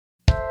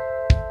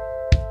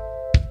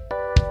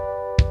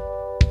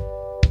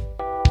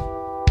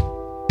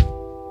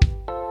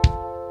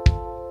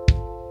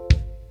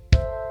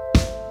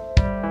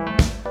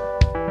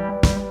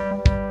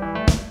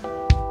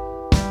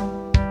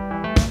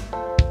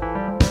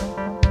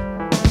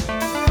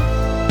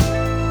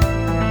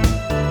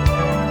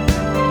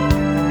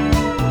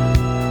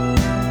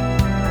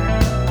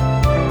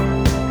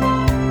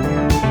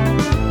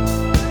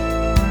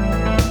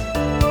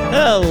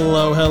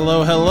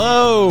Hello,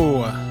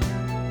 hello, hello.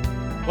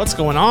 What's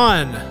going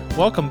on?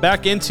 Welcome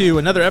back into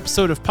another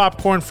episode of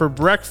Popcorn for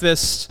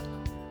Breakfast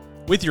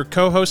with your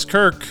co-host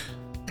Kirk.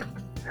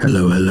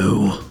 Hello,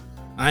 hello.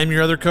 I'm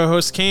your other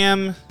co-host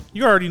Cam.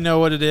 You already know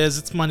what it is.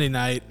 It's Monday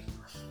night.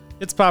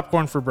 It's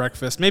Popcorn for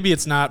Breakfast. Maybe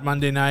it's not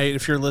Monday night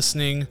if you're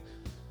listening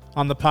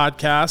on the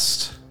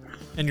podcast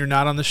and you're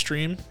not on the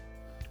stream.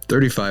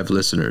 35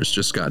 listeners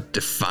just got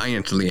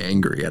defiantly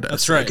angry at us.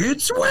 That's right. Like,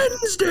 it's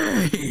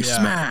Wednesday. Yeah.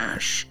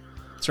 Smash.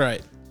 That's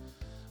right.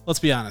 Let's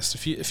be honest.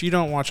 If you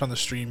don't watch on the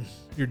stream,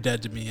 you're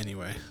dead to me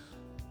anyway.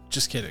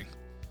 Just kidding.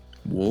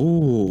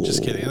 Whoa.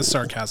 Just kidding. That's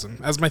sarcasm.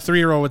 As my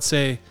 3-year-old would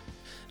say,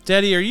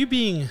 Daddy, are you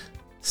being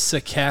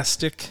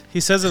sarcastic? He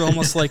says it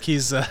almost like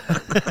he's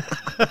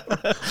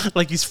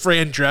like he's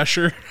Fran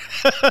Drescher.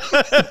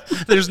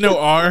 There's no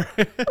R.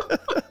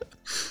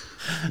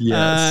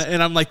 Yes.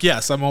 And I'm like,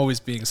 yes, I'm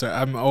always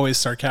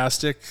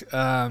sarcastic,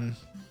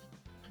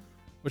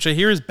 which I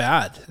hear is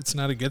bad. It's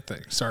not a good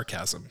thing.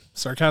 Sarcasm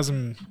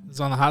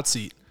is on the hot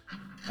seat.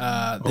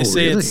 They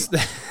say really?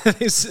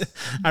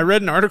 I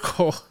read an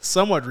article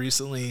somewhat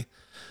recently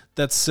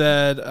that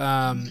said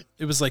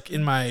it was like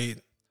in my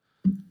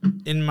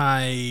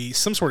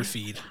some sort of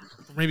feed,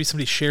 or maybe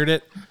somebody shared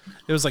it.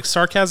 It was like,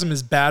 sarcasm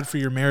is bad for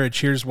your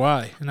marriage. Here's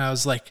why. And I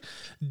was like,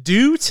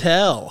 do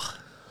tell.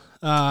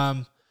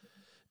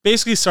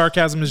 Basically,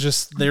 sarcasm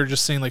is they're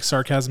just saying like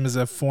sarcasm is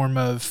a form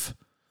of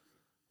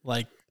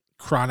like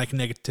chronic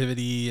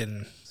negativity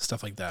and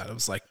stuff like that. I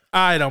was like,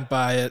 I don't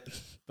buy it,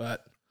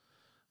 but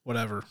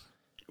whatever.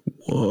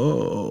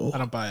 Whoa. I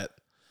don't buy it.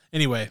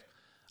 Anyway,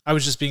 I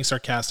was just being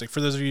sarcastic. For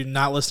those of you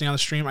not listening on the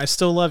stream, I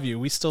still love you.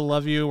 We still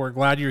love you. We're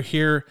glad you're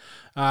here.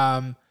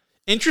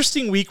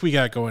 Interesting week we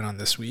got going on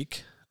this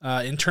week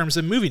in terms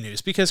of movie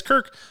news, because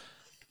Kirk,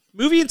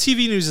 movie and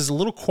TV news is a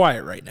little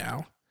quiet right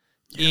now.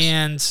 Yes.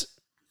 And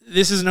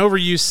this is an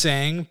overused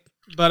saying,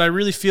 but I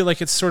really feel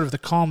like it's sort of the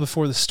calm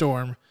before the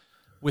storm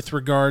with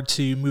regard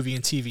to movie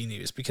and TV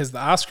news, because the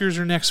Oscars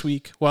are next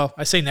week. Well,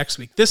 I say next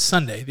week, this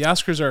Sunday. The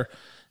Oscars are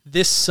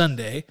this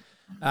Sunday.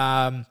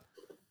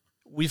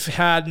 We've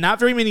had not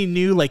very many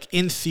new like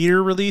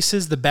in-theater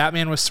releases. The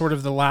Batman was sort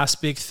of the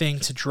last big thing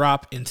to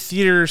drop in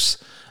theaters.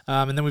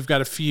 And then we've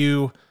got a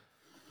few,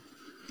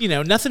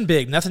 nothing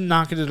big, nothing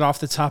knocking it off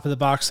the top of the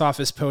box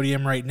office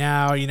podium right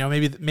now.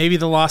 Maybe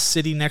The Lost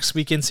City next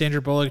weekend. Sandra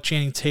Bullock,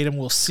 Channing Tatum,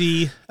 we'll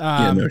see.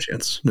 No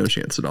chance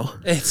at all.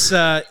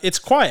 It's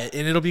quiet,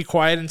 and it'll be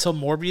quiet until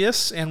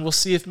Morbius, and we'll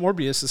see if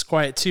Morbius is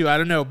quiet too. I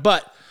don't know,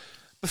 but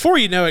before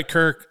you know it,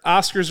 Kirk,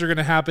 Oscars are going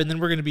to happen. Then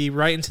we're going to be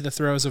right into the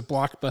throes of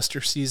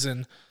blockbuster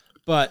season,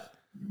 but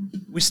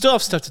we still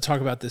have stuff to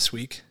talk about this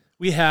week.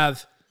 We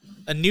have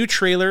a new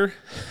trailer.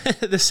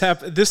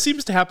 This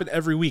seems to happen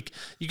every week.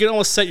 You can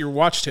almost set your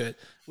watch to it.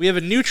 We have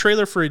a new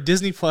trailer for a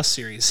Disney Plus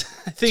series.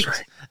 I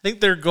think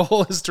their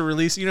goal is to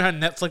release, how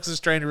Netflix is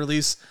trying to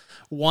release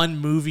one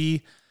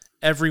movie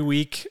every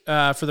week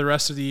for the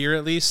rest of the year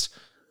at least.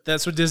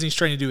 That's what Disney's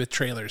trying to do with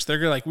trailers.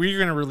 They're like, we're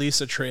going to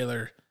release a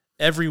trailer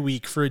every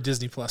week for a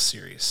Disney Plus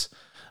series.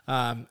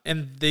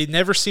 And they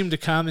never seem to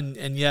come,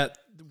 and yet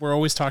we're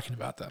always talking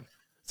about them.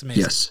 It's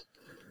amazing. Yes.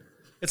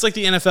 It's like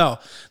the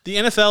NFL. The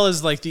NFL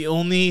is like the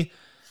only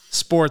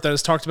sport that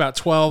is talked about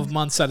 12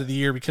 months out of the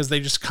year because they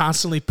just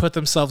constantly put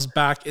themselves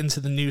back into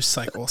the news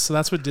cycle. So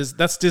that's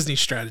that's Disney's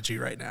strategy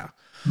right now.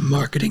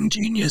 Marketing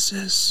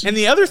geniuses. And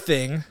the other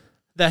thing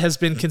that has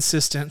been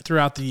consistent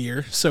throughout the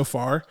year so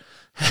far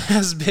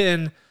has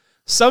been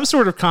some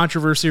sort of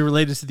controversy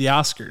related to the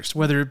Oscars,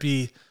 whether it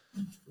be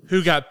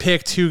who got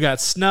picked, who got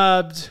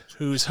snubbed,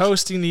 who's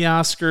hosting the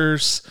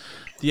Oscars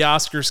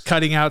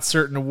cutting out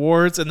certain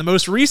awards, and the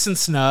most recent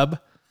snub,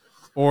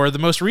 or the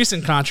most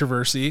recent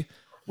controversy,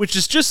 which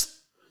is just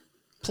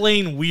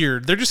plain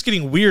weird. They're just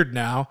getting weird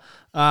now.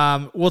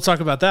 We'll talk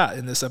about that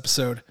in this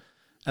episode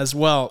as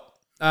well.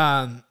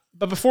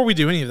 But before we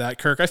do any of that,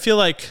 Kirk, I feel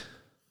like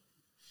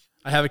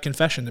I have a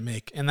confession to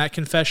make, and that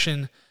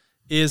confession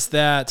is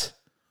that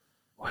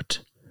what?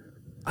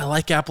 I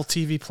like Apple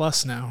TV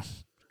Plus now,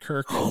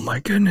 Kirk. Oh my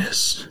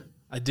goodness.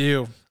 I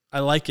do.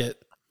 I like it.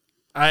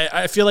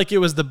 I feel like it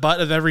was the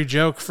butt of every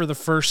joke for the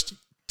first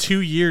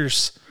 2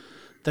 years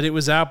that it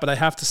was out, but I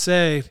have to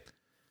say,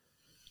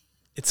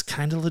 it's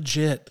kind of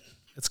legit.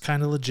 It's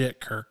kind of legit,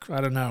 Kirk. I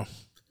don't know.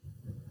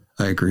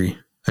 I agree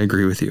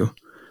with you.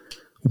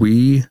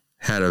 We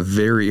had a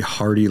very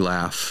hearty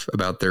laugh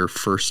about their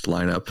first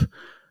lineup.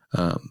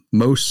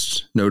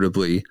 Most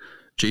notably,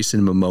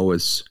 Jason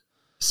Momoa's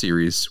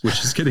series,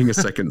 which is getting a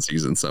second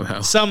season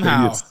somehow.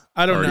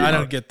 I don't know. I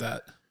don't get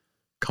that.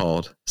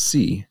 Called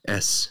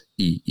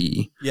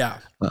CSEE. Yeah.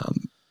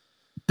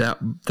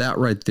 That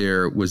right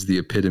there was the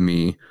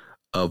epitome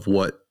of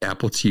what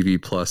Apple TV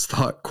Plus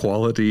thought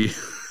quality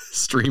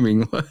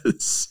streaming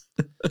was.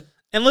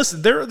 And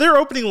listen, their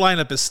opening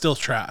lineup is still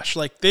trash.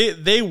 Like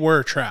they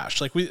were trash.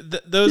 Like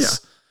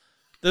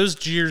those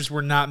jeers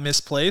were not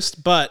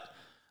misplaced, but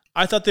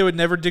I thought they would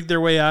never dig their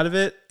way out of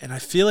it, and I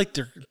feel like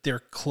they're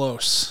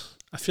close.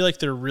 I feel like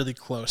they're really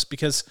close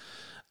because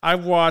I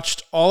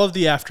watched all of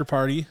the After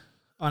Party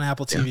on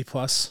Apple TV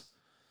Plus.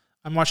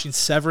 I'm watching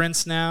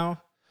Severance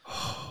now.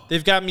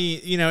 They've got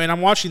me, and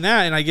I'm watching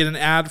that, and I get an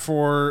ad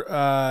for,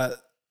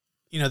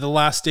 The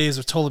Last Days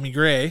of Ptolemy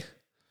Gray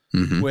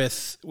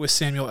with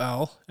Samuel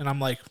L. And I'm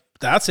like,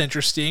 that's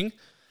interesting.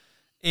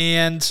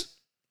 And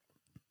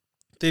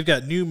they've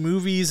got new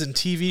movies and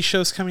TV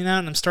shows coming out,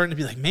 and I'm starting to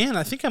be like, man,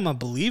 I think I'm a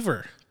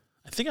believer.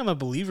 I think I'm a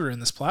believer in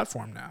this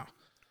platform now.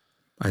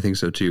 I think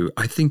so too.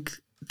 I think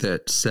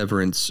that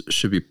Severance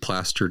should be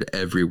plastered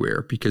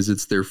everywhere because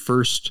it's their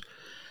first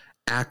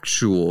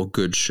actual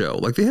good show.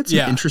 Like they had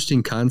some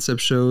interesting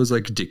concept shows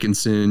like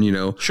Dickinson,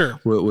 sure,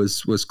 what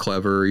was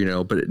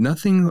clever, but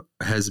nothing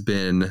has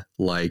been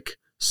like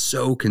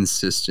so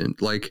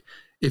consistent. Like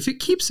if it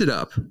keeps it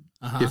up,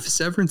 if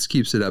Severance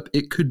keeps it up,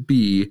 it could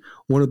be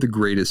one of the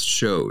greatest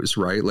shows,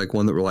 right? Like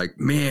one that we're like,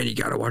 man, you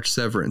got to watch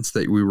Severance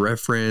that we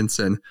reference,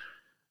 and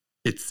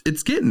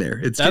it's getting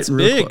there. That's getting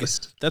real big.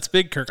 Close. That's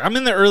big, Kirk. I'm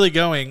in the early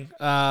going.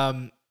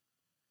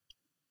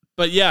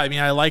 But yeah, I mean,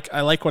 I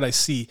like what I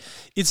see.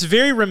 It's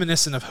very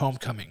reminiscent of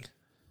Homecoming.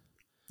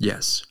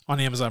 Yes. On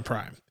Amazon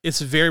Prime. It's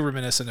very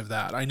reminiscent of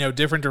that. I know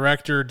different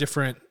director,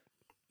 different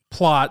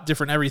plot,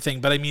 different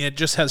everything, but I mean, it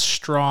just has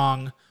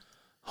strong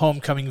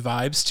Homecoming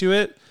vibes to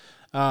it.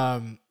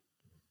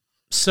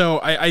 So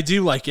I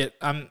do like it.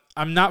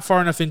 I'm not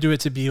far enough into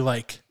it to be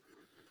like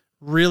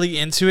really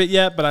into it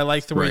yet, but I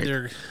like the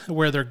way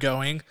where they're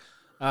going.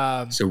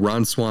 So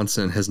Ron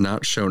Swanson has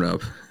not shown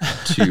up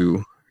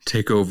to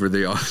take over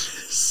The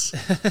Office.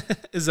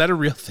 Is that a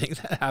real thing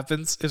that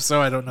happens? If so,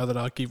 I don't know that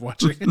I'll keep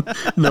watching.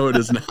 No, it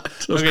is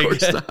not. Of course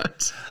good.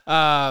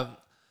 Not.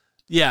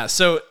 Yeah.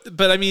 So,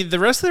 but I mean, the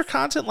rest of their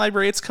content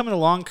library, it's coming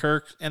along,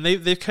 Kirk, and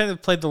they've kind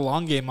of played the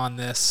long game on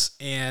this.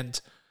 And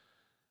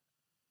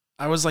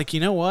I was like, you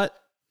know what?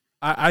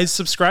 I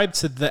subscribed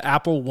to the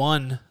Apple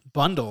One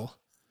bundle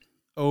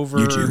over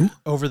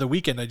the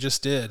weekend. I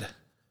just did.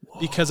 Whoa.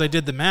 Because I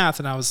did the math,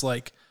 and I was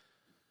like,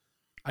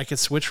 I could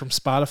switch from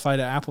Spotify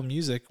to Apple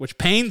Music, which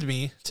pained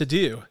me to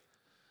do,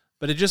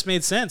 but it just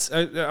made sense.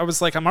 I was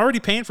like, I'm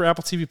already paying for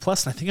Apple TV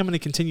Plus, and I think I'm going to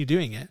continue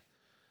doing it.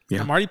 Yeah.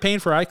 I'm already paying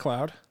for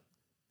iCloud.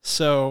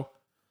 So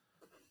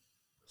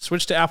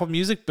switch to Apple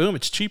Music, boom,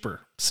 it's cheaper.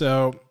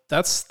 So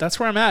that's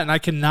where I'm at, and I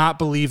cannot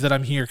believe that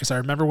I'm here because I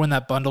remember when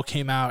that bundle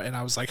came out, and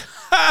I was like,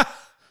 ha!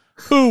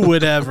 Who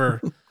would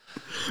ever?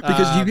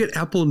 Because you get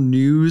Apple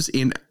News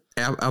in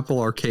Apple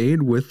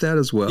Arcade with that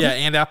as well. Yeah,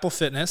 and Apple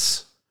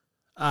Fitness.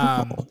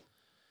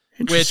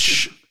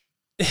 Which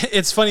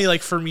it's funny,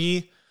 like for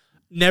me,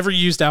 never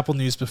used Apple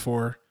News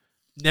before,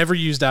 never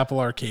used Apple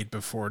Arcade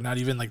before, not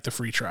even like the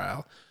free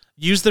trial.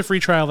 Used the free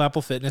trial of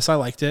Apple Fitness. I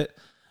liked it.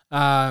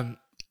 But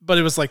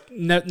it was like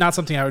not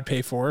something I would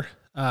pay for.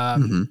 But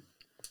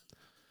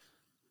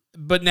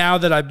now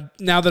that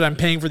I'm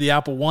paying for the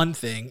Apple One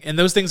thing, and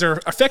those things are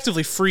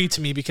effectively free to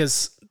me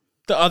because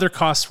the other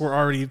costs were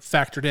already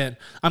factored in.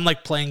 I'm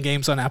like playing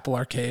games on Apple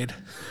Arcade.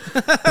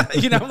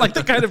 I'm like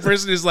the kind of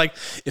person who's like,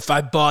 if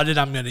I bought it,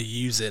 I'm going to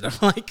use it. I'm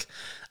like,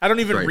 I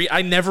don't even read.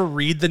 I never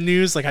read the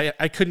news. Like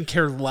I couldn't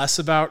care less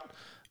about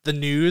the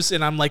news.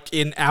 And I'm like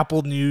in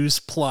Apple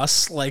News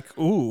Plus, like,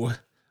 ooh,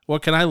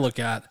 what can I look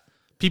at?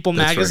 People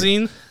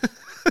Magazine.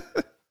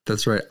 Right.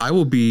 That's right.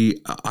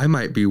 I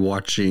might be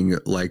watching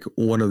like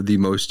one of the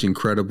most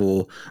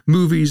incredible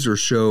movies or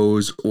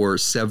shows or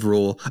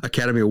several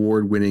Academy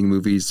Award winning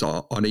movies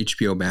on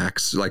HBO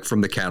Max, like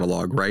from the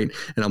catalog. Right.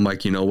 And I'm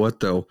like, you know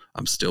what, though?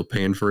 I'm still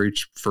paying for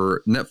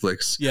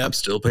Netflix. Yep. I'm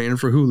still paying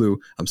for Hulu.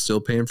 I'm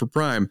still paying for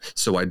Prime.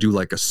 So I do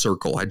like a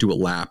circle. I do a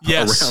lap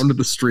around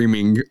the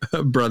streaming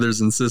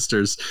brothers and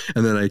sisters.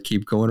 And then I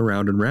keep going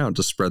around and around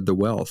to spread the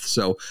wealth.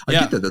 So I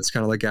get that. That's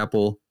kind of like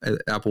Apple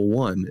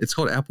One. It's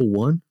called Apple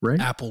One, right?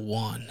 Apple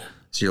One.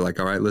 So you're like,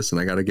 all right, listen,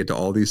 I got to get to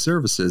all these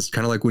services.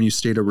 Kind of like when you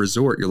stay at a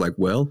resort, you're like,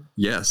 well,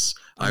 yes,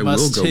 I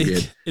will go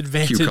get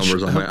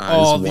cucumbers on my eyes.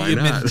 All Why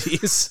the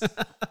amenities.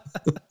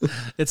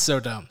 It's so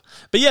dumb.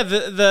 But yeah,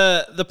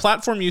 the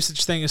platform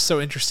usage thing is so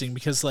interesting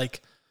because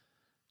like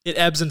it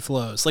ebbs and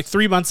flows. Like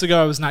 3 months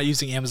ago, I was not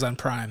using Amazon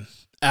Prime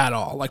at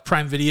all. Like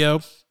Prime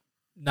Video,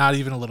 not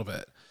even a little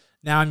bit.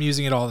 Now I'm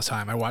using it all the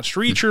time. I watched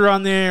Reacher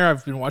on there.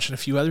 I've been watching a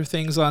few other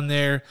things on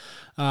there.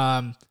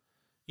 And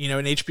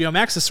HBO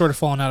Max has sort of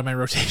fallen out of my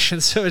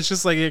rotation. So it's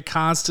just like it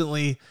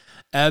constantly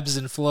ebbs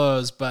and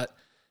flows. But,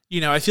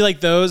 I feel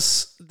like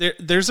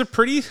there's a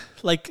pretty,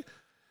 like,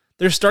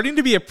 there's starting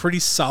to be a pretty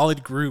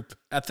solid group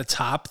at the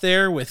top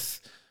there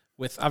with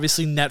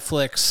obviously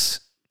Netflix,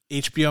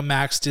 HBO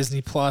Max,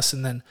 Disney Plus,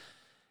 and then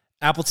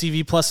Apple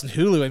TV Plus and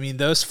Hulu. I mean,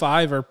 those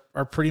five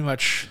are pretty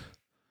much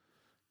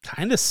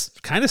kind of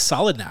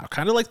solid now,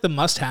 kind of like the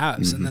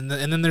must-haves. Mm-hmm.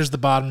 And then there's the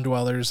bottom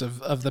dwellers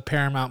of the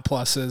Paramount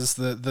Pluses,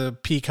 the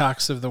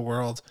Peacocks of the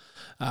world.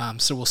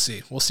 So we'll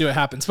see what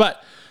happens,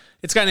 but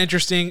it's gotten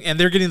interesting, and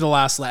they're getting the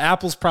last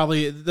laugh.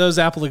 Those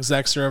Apple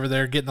execs are over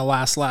there getting the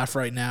last laugh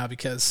right now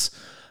because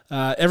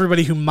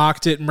everybody who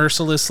mocked it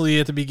mercilessly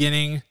at the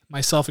beginning,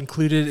 myself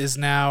included, is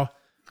now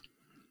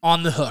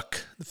on the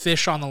hook, the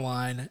fish on the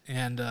line,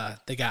 and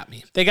they got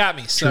me.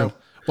 So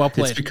Well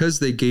played. It's because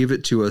they gave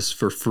it to us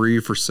for free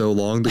for so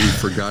long that we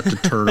forgot to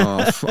turn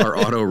off our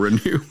auto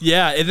renew.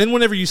 Yeah, and then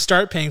whenever you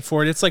start paying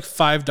for it, it's like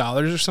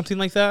 $5 or something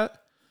like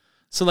that.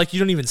 So like you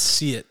don't even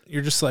see it.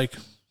 You're just like,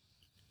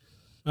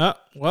 oh,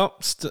 well,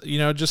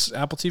 just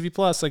Apple TV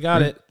Plus. I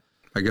got it.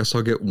 I guess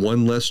I'll get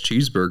one less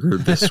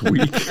cheeseburger this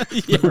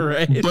week. Yeah,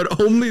 right.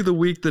 But only the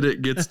week that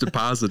it gets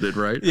deposited,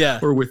 right? Yeah.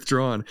 Or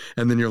withdrawn.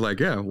 And then you're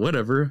like, yeah,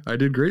 whatever. I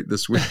did great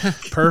this week.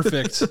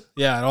 Perfect.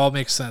 Yeah, it all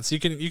makes sense. You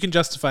can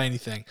justify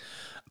anything.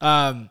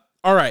 All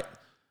right.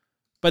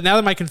 But now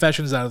that my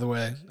confession is out of the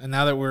way, and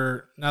now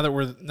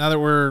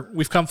that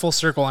we've come full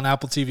circle on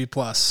Apple TV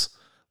Plus,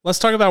 let's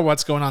talk about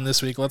what's going on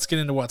this week. Let's get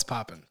into what's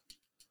popping.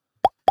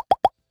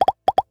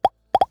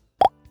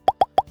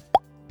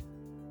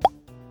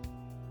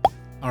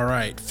 All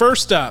right.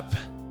 First up,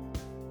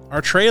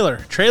 our trailer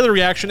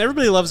reaction.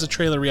 Everybody loves a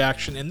trailer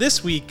reaction. And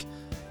this week,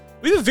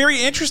 we have a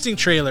very interesting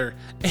trailer.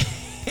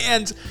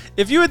 And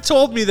if you had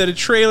told me that a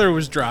trailer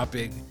was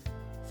dropping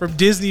from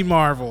Disney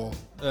Marvel,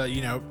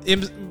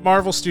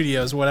 Marvel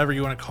Studios, whatever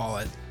you want to call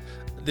it,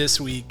 this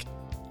week,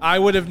 I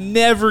would have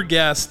never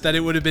guessed that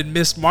it would have been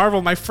Miss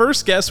Marvel. My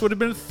first guess would have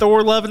been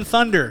Thor: Love and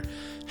Thunder.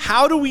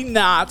 How do we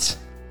not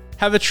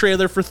have a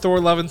trailer for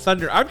Thor: Love and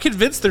Thunder? I'm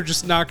convinced they're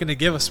just not going to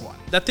give us one.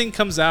 That thing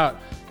comes out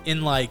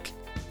in like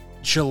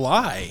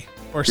July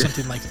or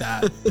something like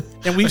that.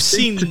 And we've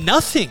seen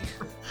nothing.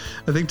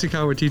 I think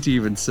Taika Waititi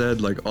even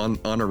said, like, on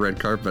a red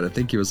carpet, I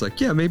think he was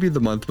like, yeah, maybe the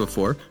month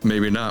before,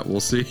 maybe not,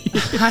 we'll see.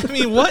 I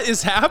mean, what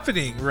is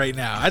happening right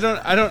now? I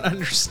don't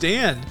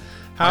understand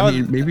how. I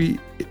mean, maybe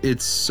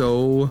it's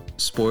so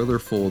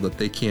spoilerful that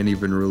they can't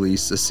even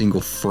release a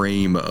single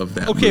frame of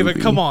that movie. But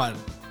come on.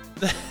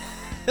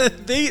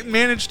 They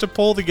managed to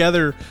pull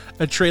together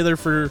a trailer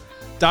for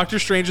Doctor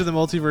Strange in the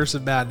Multiverse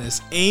of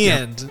Madness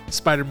and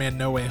Spider-Man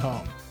No Way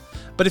Home.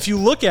 But if you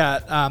look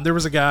at, there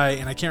was a guy,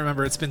 and I can't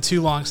remember, it's been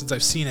too long since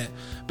I've seen it,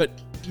 but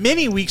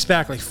many weeks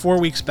back, like 4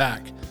 weeks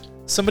back,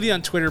 somebody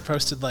on Twitter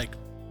posted, like,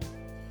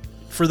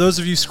 for those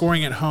of you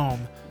scoring at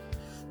home,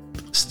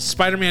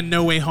 Spider-Man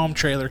No Way Home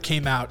trailer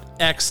came out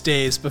X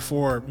days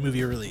before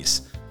movie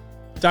release.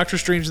 Doctor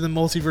Strange in the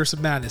Multiverse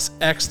of Madness,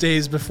 X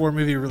days before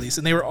movie release.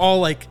 And they were all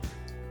like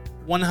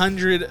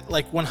 100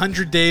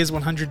 days,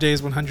 100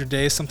 days, 100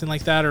 days, something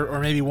like that, or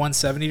maybe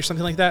 170 or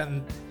something like that.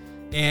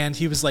 And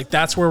he was like,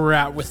 that's where we're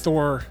at with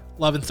Thor: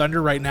 Love and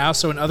Thunder right now.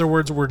 So in other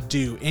words, we're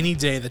due any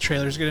day the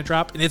trailer's going to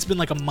drop. And it's been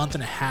like a month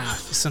and a half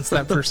since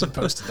that person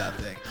posted that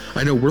thing.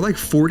 I know, we're like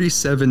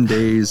 47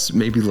 days,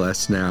 maybe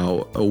less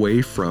now,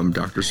 away from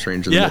Doctor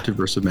Strange in the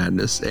Multiverse of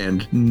Madness,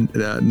 and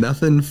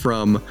nothing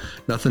from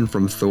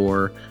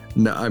Thor.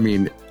 No, I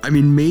mean,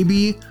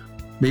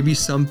 maybe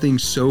something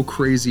so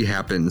crazy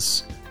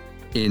happens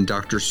in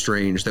Doctor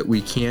Strange that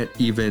we can't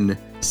even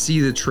see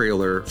the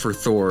trailer for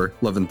Thor: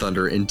 Love and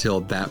Thunder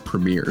until that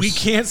premieres. We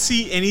can't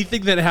see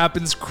anything that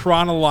happens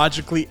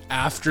chronologically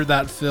after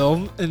that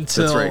film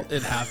until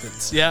it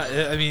happens.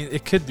 Yeah, I mean,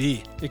 it could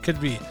be.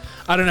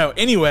 I don't know.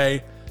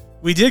 Anyway,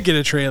 we did get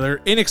a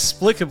trailer.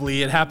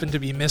 Inexplicably, it happened to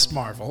be Miss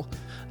Marvel,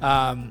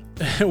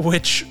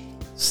 which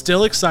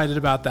still excited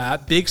about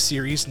that. Big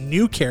series,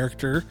 new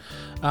character.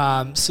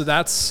 So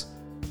that's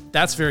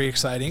very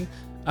exciting.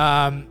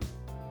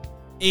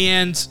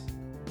 And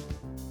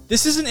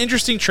this is an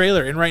interesting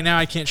trailer, and right now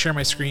I can't share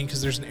my screen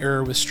because there's an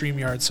error with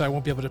StreamYard, so I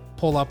won't be able to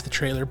pull up the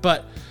trailer.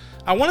 But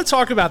I want to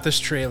talk about this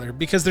trailer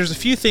because there's a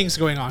few things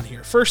going on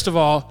here. First of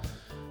all,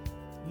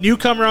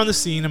 newcomer on the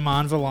scene,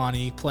 Iman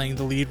Vellani, playing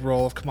the lead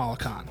role of Kamala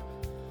Khan.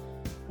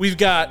 We've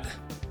got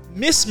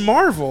Miss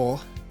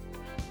Marvel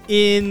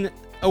in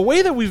a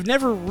way that we've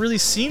never really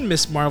seen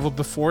Miss Marvel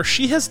before.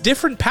 She has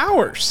different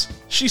powers.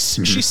 She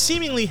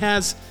seemingly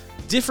has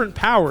different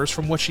powers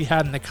from what she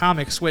had in the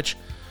comics, which,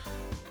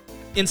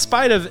 in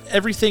spite of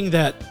everything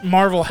that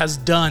Marvel has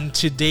done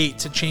to date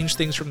to change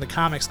things from the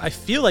comics, I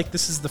feel like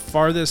this is the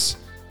farthest,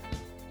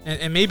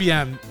 and maybe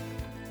I'm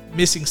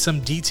missing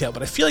some detail,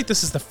 but I feel like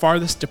this is the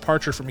farthest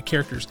departure from a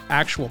character's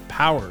actual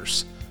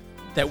powers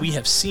that we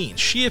have seen.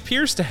 She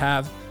appears to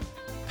have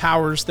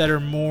powers that are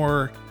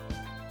more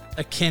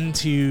akin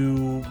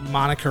to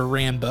Monica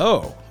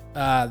Rambeau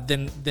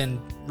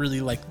than really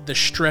like the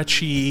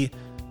stretchy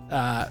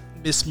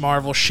Miss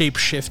Marvel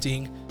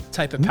shape-shifting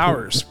type of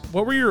powers.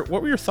 What were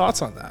your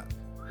thoughts on that?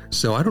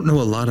 So I don't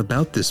know a lot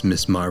about this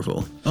Miss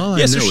Marvel.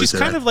 So she's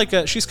kind of like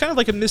a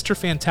Mr.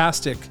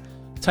 Fantastic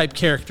type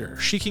character.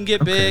 She can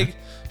get big,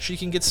 she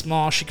can get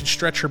small, she can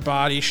stretch her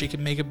body, she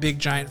can make a big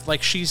giant,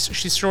 like she's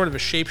sort of a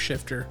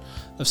shapeshifter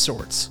of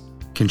sorts.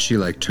 Can she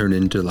like turn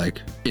into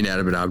like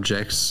inanimate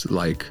objects?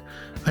 Like,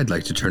 I'd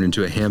like to turn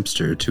into a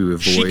hamster to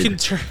avoid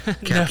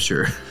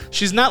capture. No,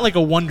 she's not like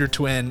a Wonder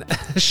Twin.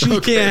 She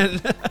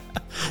can.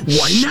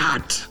 Why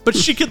not? But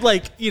she could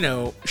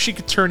she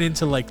could turn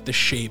into like the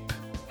shape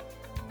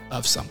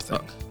of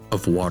something.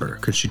 Of water.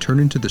 Could she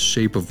turn into the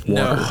shape of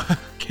water? No.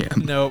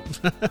 Cam? Nope.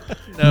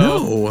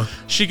 No.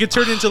 She could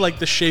turn into like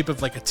the shape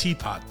of like a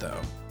teapot,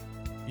 though.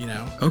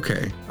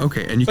 Okay.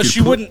 And you could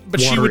put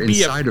water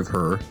inside of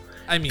her.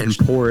 I mean, and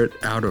pour it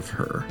out of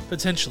her.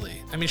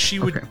 Potentially. I mean, she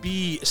would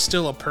be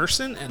still a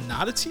person and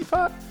not a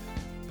teapot,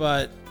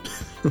 but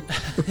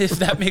if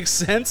that makes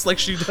sense, like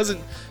she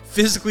doesn't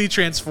physically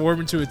transform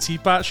into a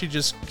teapot, she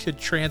just could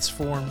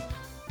transform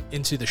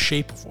into the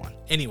shape of one.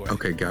 Anyway.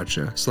 Okay,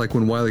 gotcha. It's like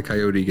when Wile E.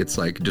 Coyote gets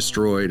like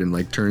destroyed and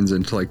like turns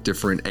into like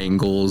different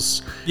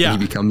angles. Yeah.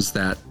 And he becomes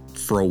that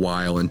for a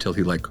while until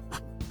he like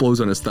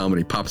blows on his thumb and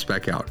he pops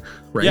back out.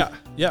 Right? Yeah.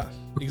 Yeah.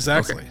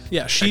 Exactly. Okay.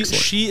 Yeah.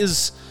 She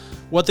is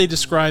what they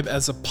describe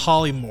as a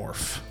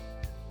polymorph.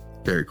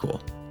 Very cool.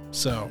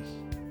 So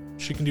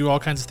she can do all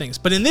kinds of things.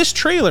 But in this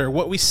trailer,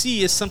 what we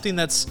see is something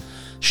that's,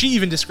 she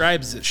even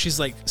describes it.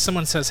 She's like,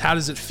 someone says, how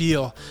does it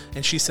feel?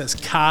 And she says,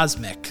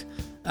 cosmic.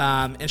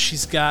 And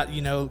she's got,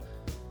 you know,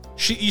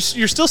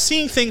 you're still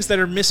seeing things that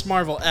are Miss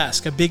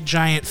Marvel-esque, a big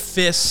giant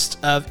fist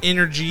of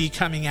energy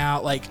coming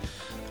out, like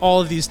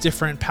all of these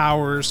different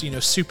powers, you know,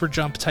 super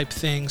jump type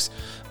things.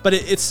 But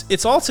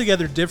it's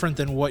altogether different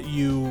than what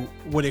you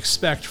would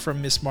expect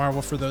from Miss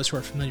Marvel for those who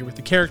are familiar with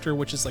the character,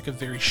 which is like a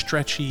very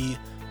stretchy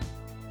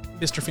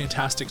Mr.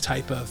 Fantastic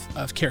type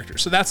of character.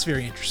 So that's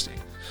very interesting.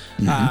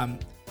 Mm-hmm.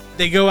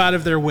 They go out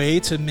of their way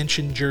to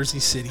mention Jersey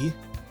City,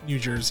 New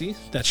Jersey,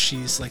 that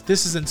she's like,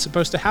 this isn't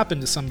supposed to happen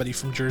to somebody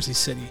from Jersey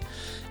City.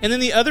 And then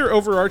the other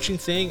overarching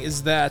thing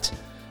is that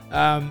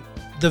the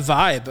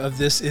vibe of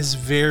this is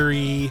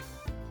very,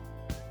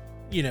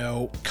 you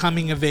know,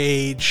 coming of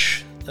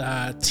age,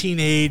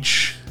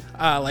 teenage,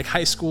 like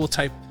high school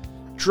type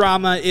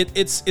drama.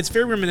 It's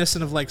very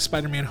reminiscent of like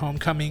Spider-Man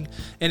Homecoming,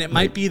 and it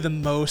might be the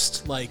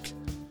most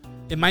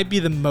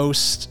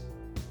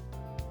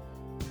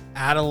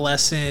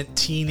adolescent,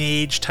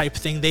 teenage type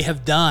thing they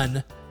have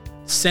done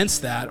since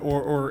that,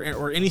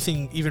 or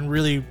anything even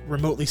really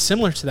remotely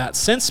similar to that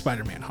since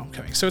Spider-Man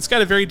Homecoming. So it's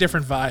got a very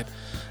different vibe.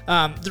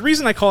 The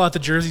reason I call out the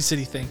Jersey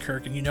City thing,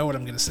 Kirk, and you know what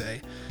I'm going to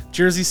say,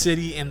 Jersey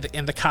City and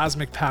the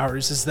cosmic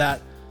powers, is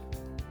that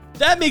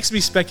makes me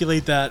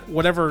speculate that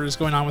whatever is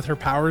going on with her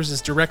powers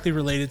is directly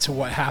related to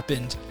what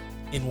happened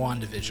in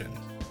WandaVision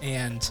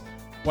and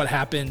what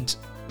happened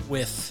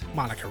with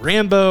Monica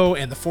Rambeau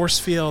and the force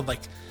field.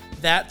 Like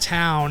that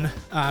town,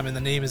 and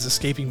the name is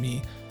escaping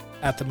me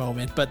at the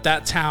moment, but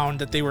that town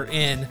that they were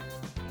in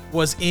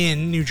was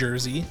in New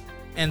Jersey.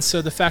 And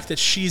so the fact that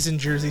she's in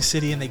Jersey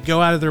City and they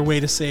go out of their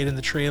way to say it in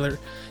the trailer,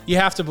 you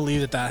have to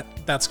believe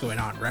that's going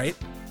on, right?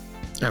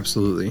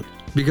 Absolutely.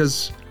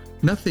 Because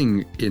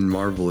nothing in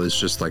Marvel is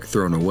just like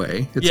thrown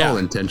away. It's all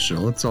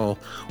intentional. It's all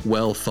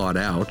well thought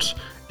out.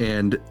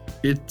 And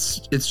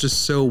it's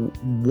just so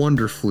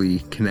wonderfully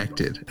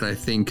connected. And I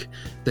think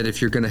that if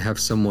you're going to have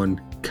someone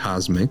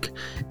cosmic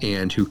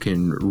and who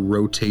can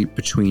rotate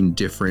between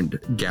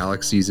different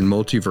galaxies and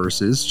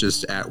multiverses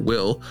just at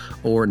will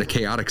or in a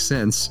chaotic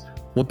sense,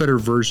 what better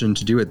version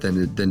to do it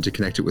than to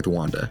connect it with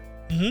Wanda?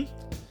 Mm-hmm.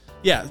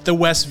 Yeah, the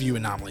Westview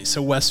anomaly.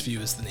 So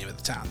Westview is the name of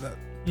the town.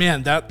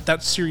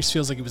 That series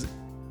feels like it was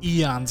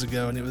eons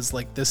ago, and it was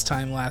like this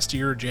time last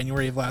year or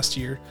January of last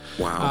year.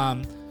 Wow.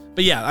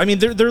 But yeah, I mean,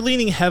 they're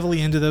leaning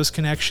heavily into those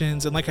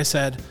connections, and like I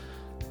said,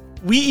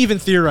 we even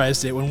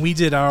theorized it when we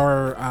did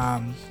our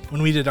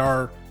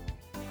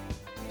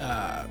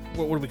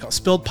what do we call it?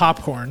 Spilled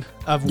popcorn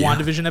of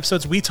WandaVision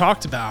episodes. We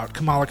talked about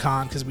Kamala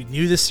Khan because we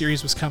knew this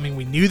series was coming.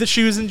 We knew that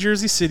she was in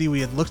Jersey City.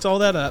 We had looked all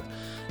that up,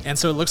 and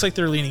so it looks like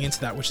they're leaning into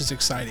that, which is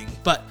exciting.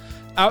 But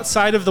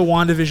outside of the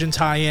WandaVision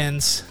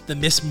tie-ins, the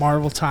Miss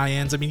Marvel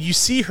tie-ins, I mean, you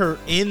see her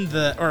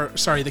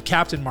the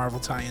Captain Marvel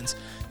tie-ins.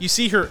 You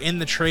see her in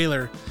the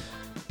trailer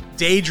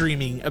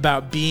daydreaming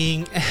about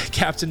being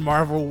Captain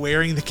Marvel,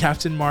 wearing the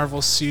Captain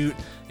Marvel suit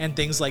and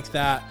things like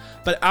that.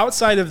 But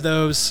outside of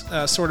those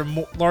sort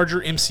of larger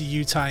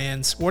MCU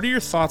tie-ins, what are your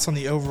thoughts on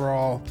the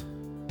overall,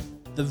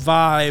 the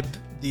vibe,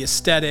 the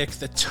aesthetic,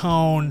 the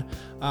tone,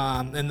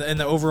 and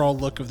the overall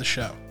look of the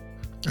show?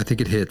 I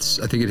think it hits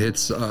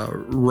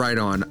right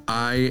on.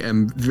 I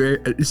am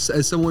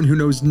as someone who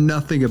knows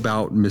nothing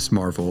about Miss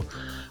Marvel,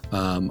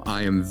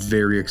 I am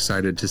very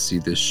excited to see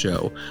this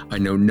show. I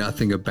know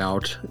nothing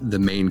about the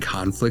main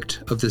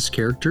conflict of this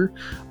character.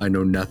 I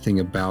know nothing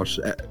about,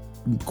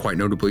 quite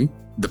notably,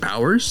 the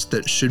powers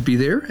that should be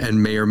there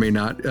and may or may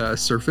not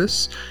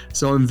surface.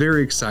 So I'm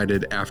very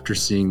excited after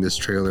seeing this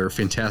trailer.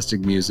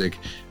 Fantastic music,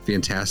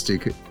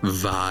 fantastic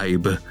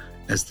vibe.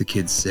 As the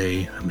kids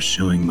say, I'm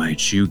showing my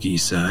chuggy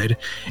side.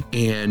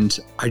 And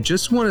I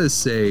just want to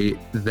say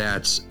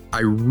that I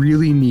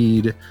really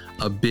need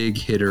a big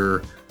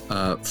hitter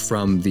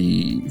from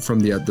the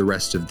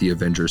rest of the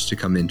Avengers to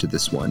come into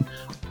this one.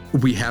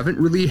 We haven't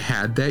really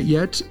had that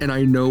yet, and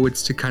I know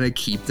it's to kind of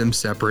keep them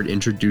separate,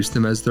 introduce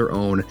them as their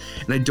own,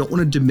 and I don't want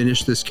to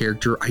diminish this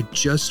character. I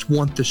just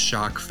want the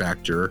shock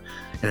factor,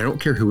 and I don't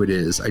care who it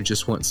is. I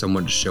just want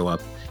someone to show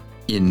up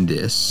in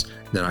this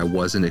that I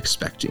wasn't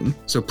expecting.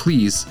 So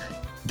please,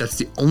 that's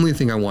the only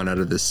thing I want out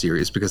of this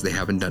series because they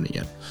haven't done it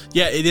yet.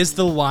 Yeah, it is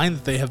the line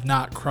that they have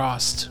not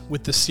crossed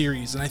with the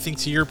series, and I think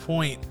to your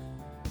point,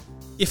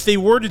 if they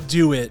were to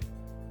do it,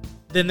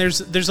 then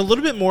there's a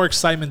little bit more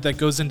excitement that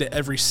goes into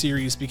every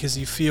series because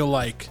you feel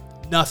like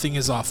nothing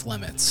is off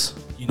limits.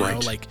 You know,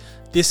 right. Like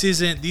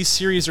These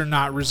series are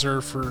not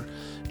reserved for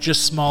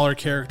just smaller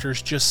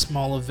characters, just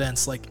small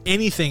events. Like,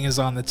 anything is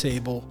on the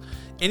table.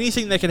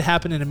 Anything that could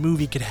happen in a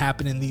movie could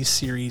happen in these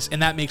series,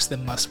 and that makes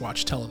them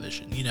must-watch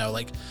television. You know,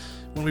 like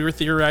when we were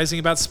theorizing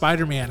about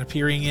Spider-Man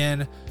appearing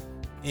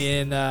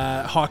in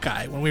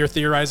Hawkeye, when we were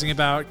theorizing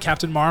about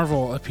Captain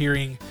Marvel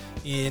appearing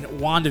in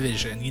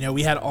WandaVision, you know,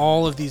 we had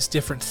all of these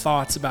different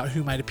thoughts about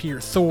who might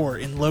appear, Thor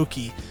and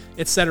Loki,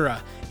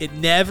 etc. It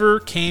never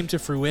came to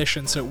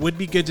fruition, so it would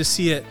be good to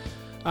see it.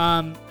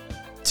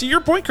 To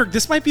your point, Kirk,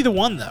 this might be the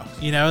one, though.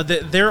 You know,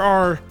 there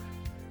are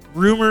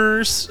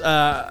rumors,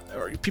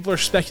 or people are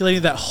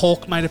speculating that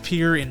Hulk might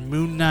appear in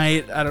Moon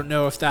Knight. I don't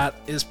know if that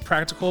is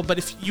practical, but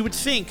if you would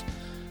think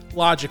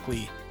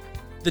logically,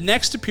 the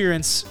next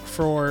appearance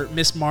for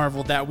Miss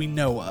Marvel that we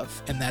know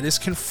of, and that is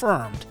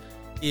confirmed,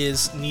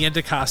 is Nia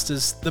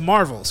DaCosta's The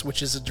Marvels,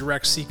 which is a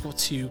direct sequel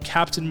to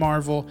Captain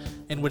Marvel,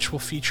 and which will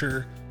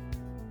feature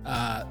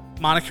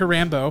Monica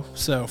Rambeau,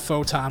 so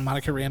Photon,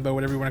 Monica Rambeau,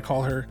 whatever you want to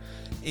call her,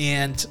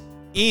 and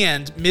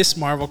Miss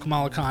Marvel,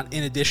 Kamala Khan,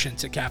 in addition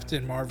to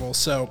Captain Marvel.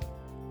 So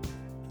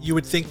you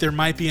would think there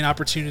might be an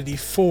opportunity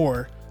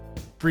for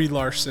Brie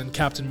Larson,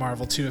 Captain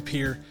Marvel, to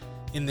appear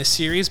in this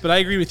series, but I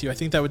agree with you. I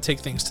think that would take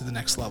things to the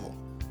next level.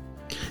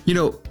 You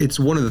know, it's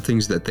one of the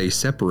things that they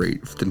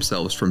separate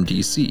themselves from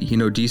DC. You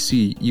know,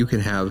 DC, you can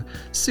have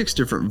 6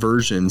 different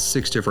versions,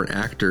 6 different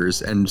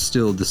actors, and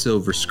still the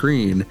silver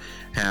screen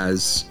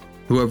has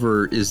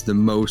whoever is the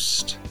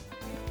most,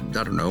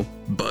 I don't know,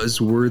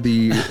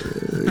 buzzworthy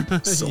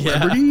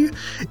celebrity.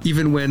 Yeah.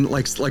 Even when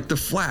like the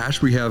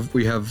Flash, we have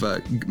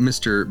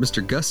Mr.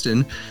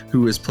 Gustin,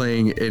 who is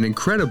playing an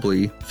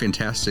incredibly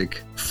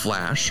fantastic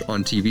Flash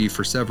on TV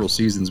for several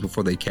seasons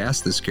before they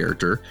cast this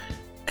character.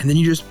 And then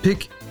you just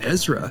pick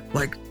Ezra.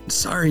 Like,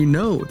 sorry,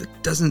 no,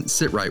 that doesn't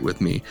sit right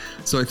with me.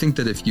 So I think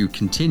that if you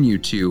continue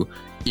to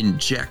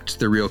inject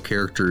the real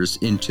characters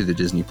into the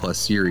Disney Plus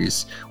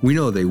series, we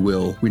know they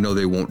will. We know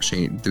they won't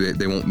change.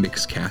 They won't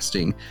mix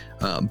casting.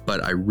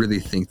 But I really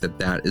think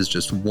that is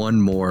just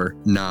one more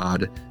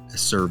nod,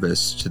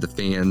 service to the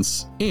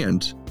fans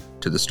and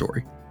to the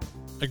story.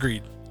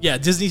 Agreed. Yeah,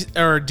 Disney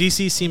or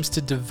DC seems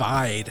to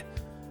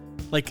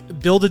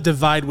build a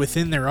divide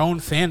within their own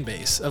fan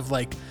base of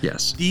like,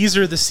 yes, these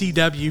are the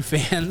CW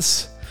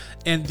fans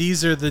and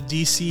these are the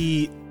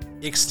DC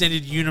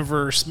extended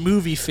universe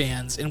movie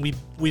fans, and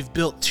we've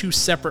built 2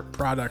 separate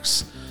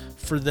products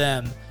for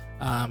them,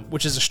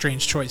 which is a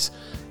strange choice.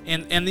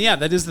 And yeah,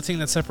 that is the thing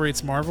that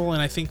separates Marvel.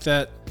 And I think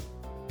that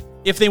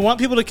if they want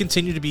people to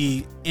continue to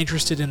be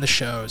interested in the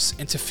shows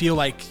and to feel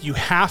like you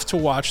have to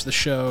watch the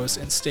shows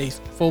and stay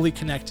fully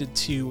connected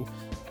to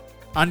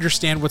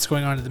understand what's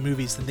going on in the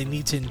movies, then they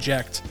need to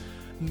inject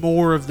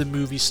more of the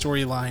movie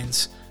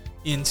storylines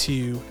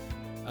into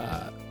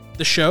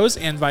the shows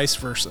and vice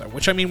versa,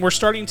 which, I mean, we're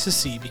starting to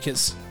see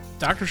because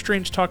Doctor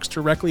Strange talks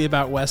directly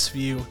about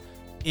Westview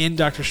in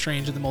Doctor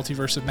Strange in the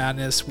Multiverse of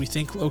Madness. We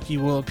think Loki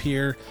will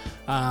appear.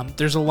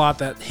 There's a lot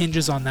that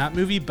hinges on that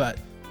movie, but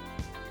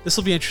this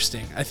will be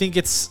interesting. I think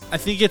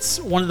it's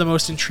one of the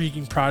most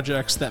intriguing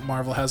projects that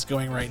Marvel has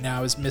going right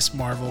now is Miss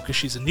Marvel, because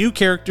she's a new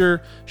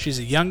character, she's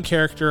a young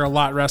character, a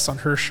lot rests on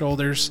her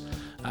shoulders,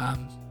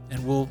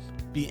 and we'll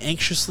be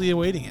anxiously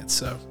awaiting it.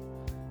 So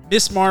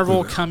Miss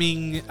Marvel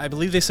coming, I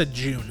believe they said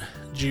June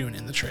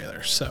in the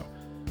trailer, so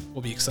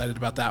we'll be excited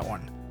about that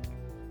one.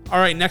 All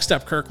right, next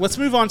up, Kirk, let's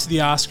move on to the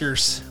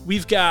Oscars.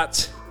 We've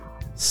got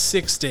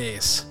 6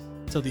 days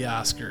till the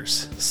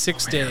Oscars.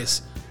 6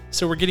 days.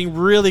 So we're getting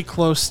really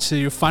close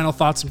to final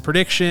thoughts and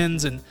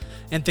predictions and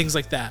things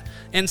like that.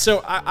 And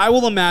so I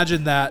will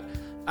imagine that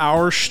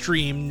our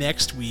stream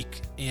next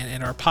week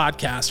and our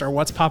podcast, our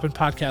What's Poppin'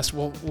 podcast,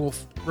 will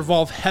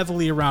revolve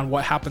heavily around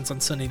what happens on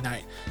Sunday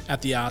night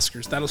at the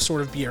Oscars. That'll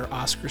sort of be our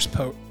Oscars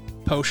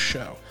post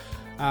show.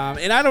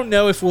 And I don't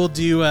know if we'll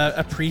do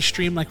a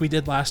pre-stream like we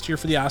did last year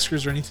for the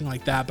Oscars or anything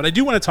like that, but I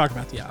do want to talk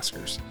about the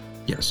Oscars.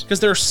 Yes.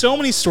 Because there are so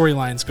many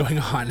storylines going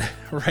on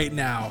right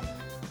now.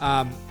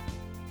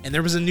 And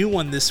there was a new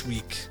one this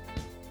week,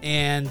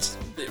 and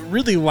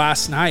really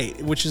last night,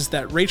 which is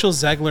that Rachel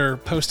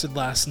Zegler posted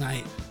last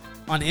night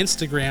on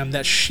Instagram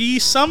that she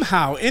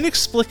somehow,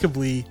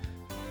 inexplicably,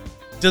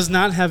 does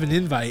not have an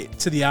invite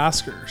to the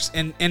Oscars.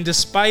 And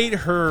despite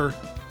her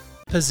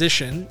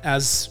position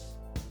as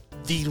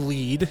the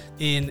lead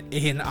in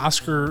an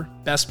Oscar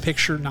Best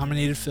Picture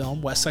nominated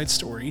film, West Side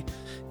Story,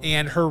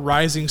 and her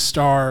rising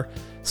star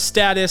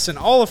status and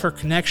all of her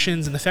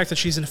connections and the fact that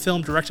she's in a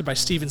film directed by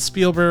Steven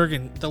Spielberg,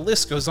 and the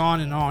list goes on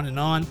and on and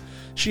on,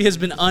 she has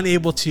been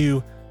unable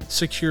to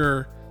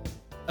secure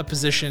a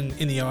position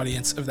in the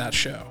audience of that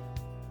show.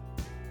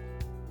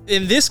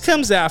 And this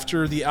comes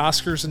after the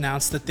Oscars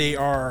announced that they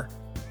are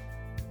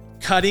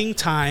cutting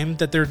time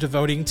that they're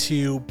devoting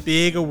to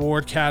big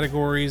award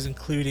categories,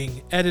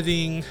 including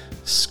editing,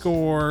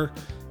 score,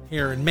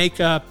 hair and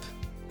makeup,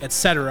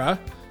 etc.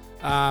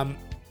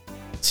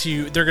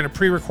 They're going to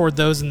pre-record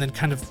those, and then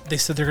they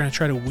said they're going to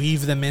try to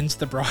weave them into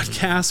the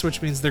broadcast,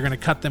 which means they're going to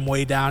cut them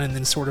way down and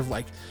then sort of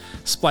like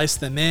splice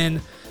them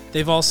in.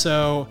 They've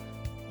also,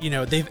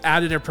 they've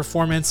added a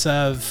performance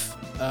of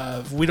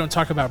We Don't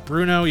Talk About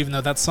Bruno, even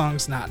though that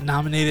song's not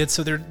nominated.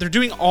 So they're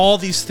doing all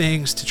these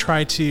things to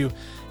try to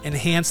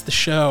enhance the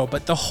show,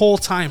 but the whole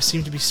time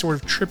seem to be sort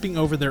of tripping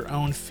over their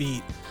own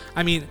feet.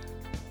 I mean,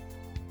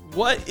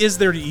 what is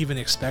there to even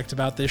expect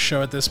about this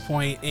show at this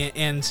point?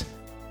 And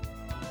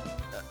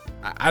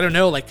I don't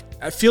know, like,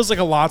 it feels like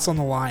a lot's on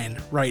the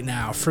line right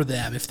now for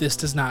them if this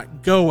does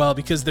not go well,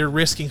 because they're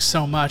risking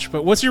so much.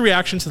 But what's your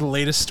reaction to the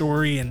latest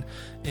story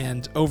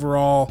and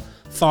overall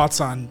thoughts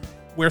on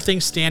where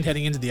things stand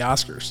heading into the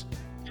Oscars?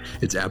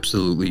 It's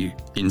absolutely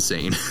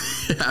insane.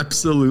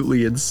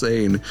 Absolutely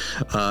insane.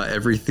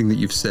 Everything that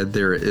you've said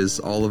there is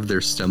all of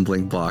their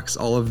stumbling blocks,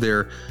 all of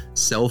their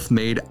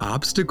self-made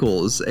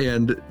obstacles.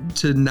 And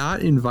to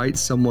not invite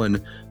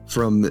someone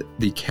from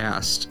the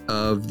cast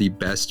of the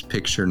Best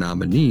Picture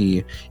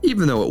nominee,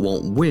 even though it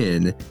won't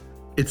win,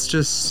 it's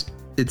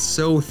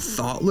so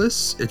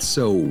thoughtless. It's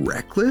so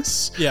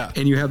reckless. Yeah.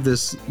 And you have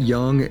this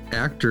young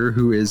actor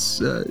who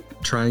is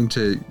trying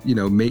to,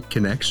 make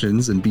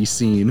connections and be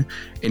seen,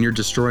 and you're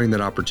destroying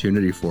that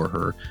opportunity for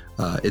her.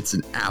 It's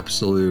an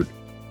absolute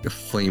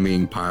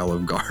flaming pile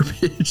of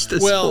garbage,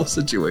 this whole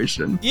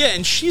situation. Yeah,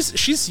 and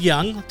she's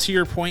young, to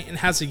your point, and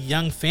has a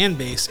young fan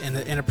base and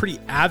a pretty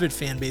avid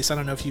fan base. I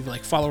don't know if you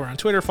follow her on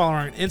Twitter, follow her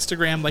on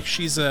Instagram. Like,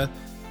 she's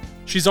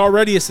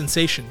already a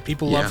sensation.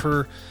 People love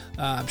her.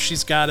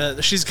 She's got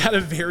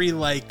a very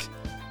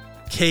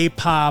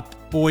K-pop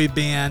boy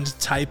band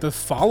type of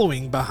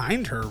following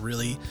behind her,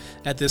 really,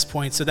 at this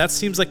point. So that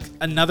seems like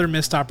another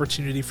missed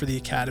opportunity for the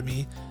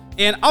Academy.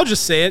 And I'll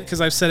just say it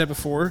because I've said it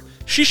before.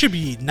 She should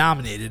be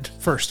nominated,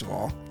 first of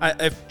all.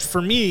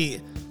 For me,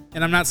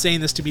 and I'm not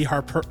saying this to be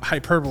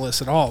hyperbolous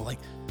at all,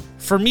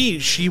 for me,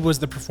 she was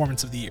the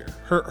performance of the year.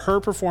 Her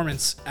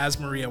performance as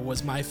Maria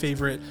was my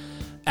favorite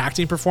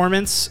acting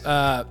performance.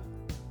 I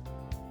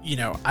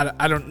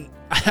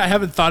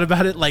haven't thought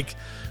about it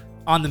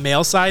on the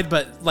male side,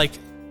 but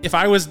if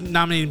I was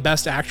nominating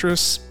Best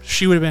Actress,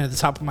 she would have been at the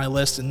top of my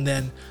list, and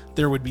then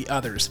there would be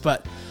others.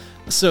 But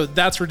so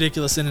that's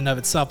ridiculous in and of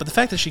itself. But the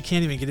fact that she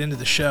can't even get into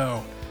the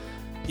show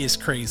is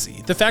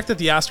crazy. The fact that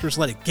the Oscars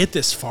let it get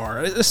this far,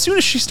 as soon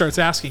as she starts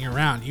asking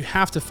around, you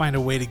have to find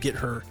a way to get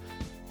her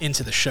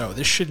into the show.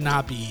 This should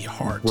not be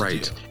hard to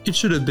do. It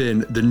should have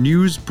been the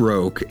news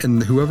broke,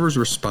 and whoever's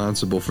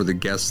responsible for the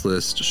guest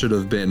list should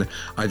have been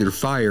either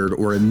fired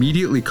or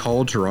immediately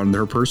called her on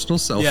their personal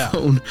cell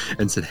phone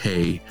and said,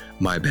 "Hey,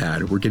 my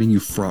bad. We're getting you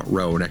front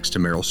row next to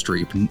Meryl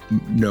Streep.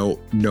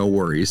 No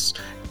worries.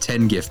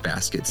 10 gift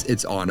baskets.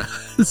 It's on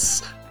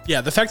us."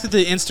 Yeah, the fact that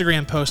the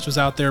Instagram post was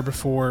out there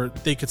before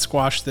they could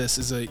squash this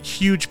is a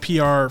huge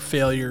PR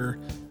failure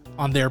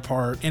on their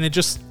part, and it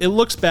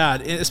looks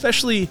bad,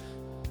 especially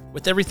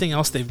with everything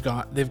else they've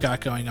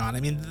got going on. I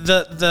mean,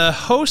 the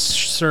host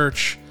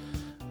search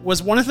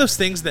was one of those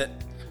things that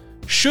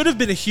should have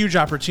been a huge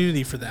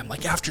opportunity for them.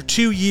 After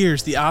 2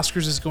 years, the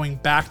Oscars is going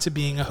back to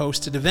being a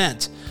hosted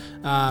event.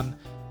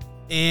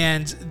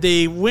 And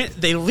they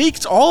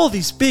leaked all of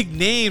these big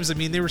names. I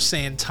mean, they were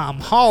saying Tom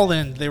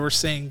Holland, they were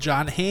saying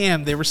John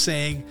Hamm, they were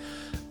saying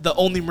the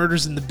Only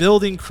Murders in the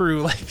Building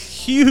crew,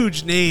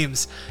 huge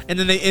names. And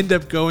then they end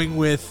up going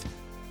with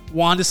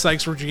Wanda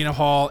Sykes, Regina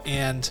Hall,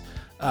 and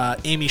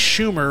Amy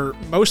Schumer.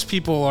 Most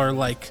people are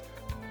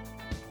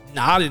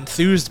not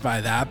enthused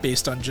by that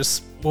based on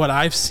just what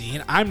I've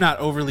seen. I'm not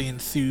overly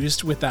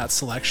enthused with that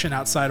selection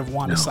outside of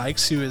Wanda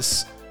Sykes,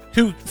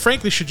 who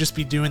frankly should just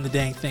be doing the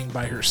dang thing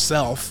by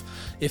herself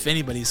if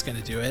anybody's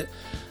going to do it.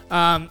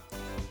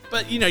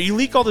 But you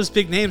leak all those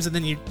big names and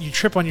then you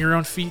trip on your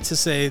own feet to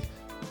say,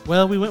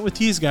 well, we went with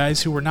these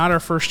guys who were not our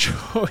first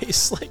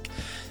choice.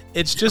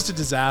 It's just a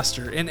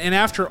disaster. And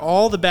after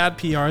all the bad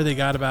PR they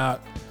got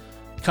about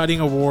cutting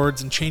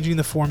awards and changing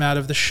the format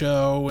of the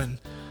show and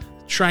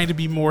trying to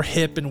be more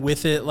hip and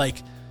with it,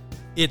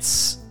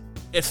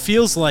 it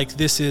feels like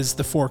this is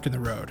the fork in the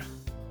road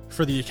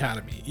for the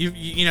Academy.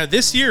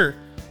 This year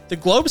the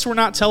Globes were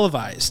not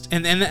televised,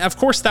 and of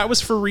course that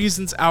was for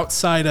reasons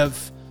outside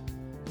of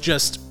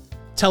just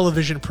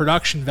television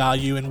production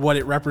value and what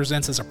it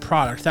represents as a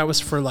product. That was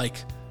for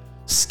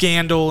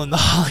scandal and the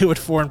Hollywood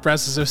Foreign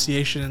Press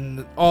Association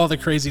and all the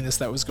craziness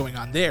that was going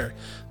on there.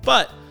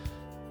 But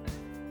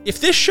if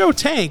this show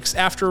tanks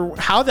after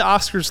how the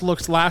Oscars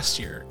looked last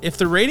year, if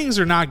the ratings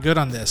are not good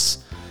on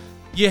this,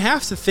 you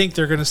have to think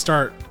they're going to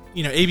start,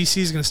 ABC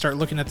is going to start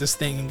looking at this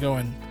thing and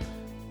going,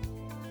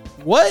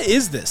 what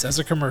is this as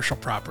a commercial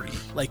property?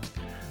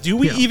 Do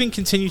we even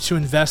continue to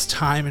invest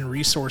time and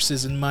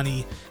resources and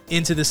money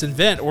into this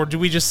event? Or do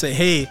we just say,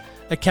 hey,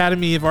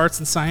 Academy of Arts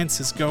and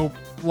Sciences, go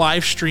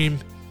live stream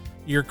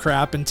your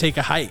crap and take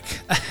a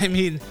hike? I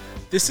mean,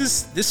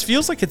 this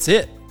feels like it's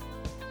it.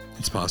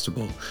 It's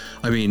possible.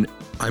 I mean,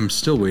 I'm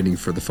still waiting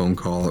for the phone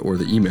call or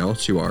the email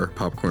to our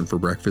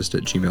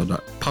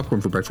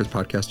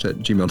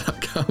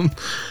popcornforbreakfast@gmail.com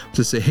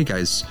to say, hey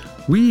guys,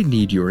 we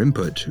need your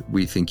input.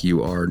 We think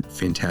you are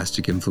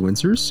fantastic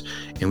influencers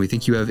and we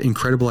think you have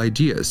incredible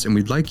ideas, and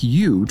we'd like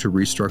you to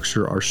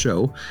restructure our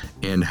show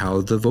and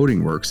how the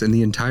voting works and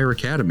the entire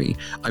Academy.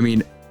 I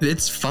mean,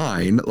 it's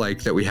fine,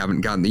 like, that we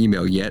haven't gotten the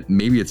email yet.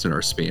 Maybe it's in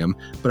our spam,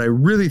 but I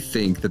really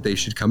think that they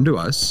should come to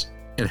us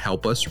and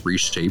help us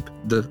reshape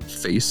the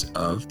face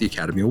of the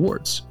Academy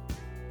Awards.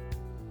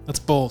 That's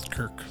bold,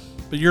 Kirk.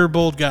 But you're a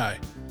bold guy.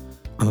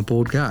 I'm a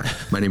bold guy.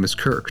 My name is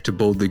Kirk. To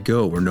boldly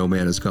go where no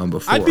man has gone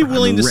before. I'd be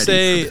willing to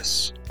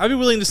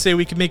say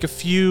we could make a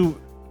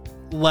few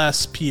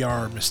less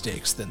PR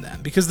mistakes than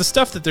them, because the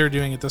stuff that they're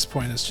doing at this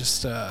point is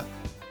just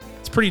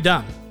it's pretty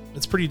dumb.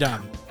 It's pretty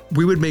dumb.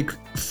 We would make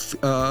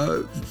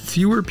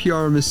fewer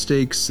PR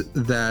mistakes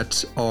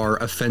that are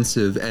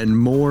offensive and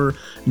more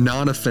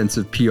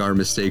non-offensive PR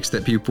mistakes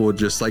that people would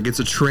just like, it's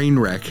a train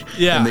wreck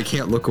and they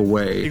can't look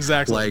away.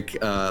 Exactly.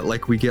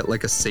 Like we get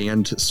like a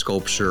sand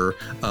sculpture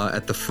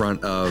at the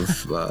front of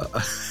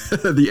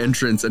the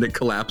entrance, and it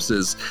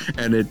collapses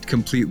and it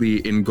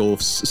completely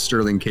engulfs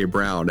Sterling K.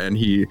 Brown, and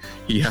he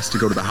has to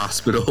go to the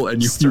hospital,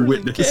 and you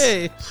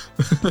witness.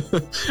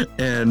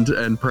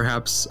 and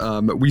perhaps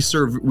we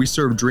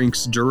serve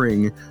drinks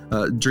during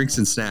drinks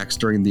and snacks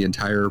during the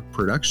entire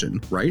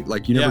production, right?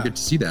 Like, you never get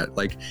to see that.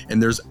 Like,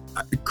 and there's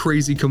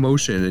crazy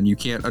commotion, and you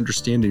can't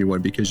understand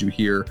anyone because you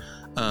hear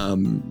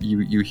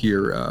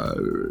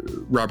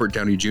Robert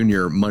Downey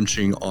Jr.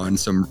 munching on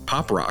some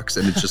Pop Rocks,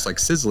 and it's just like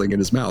sizzling in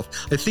his mouth.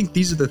 I think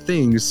these are the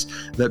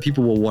things that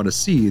people will want to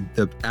see,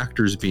 the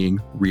actors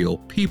being real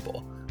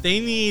people. They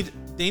need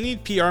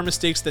PR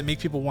mistakes that make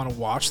people want to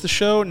watch the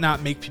show,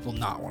 not make people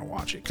not want to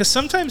watch it. Because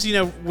sometimes,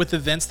 with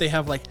events, they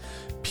have like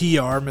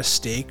PR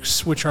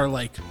mistakes, which are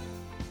like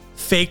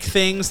fake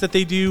things that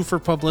they do for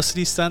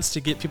publicity stunts to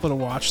get people to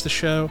watch the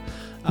show.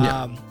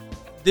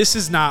 This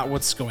is not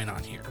what's going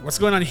on here. What's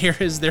going on here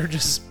is they're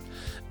just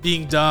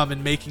being dumb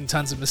and making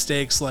tons of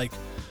mistakes. Like,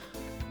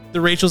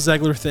 the Rachel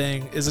Zegler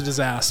thing is a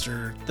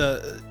disaster.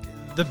 The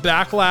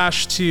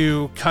backlash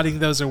to cutting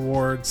those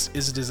awards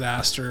is a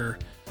disaster.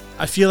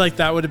 I feel like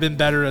that would have been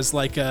better as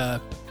like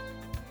a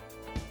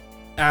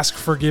ask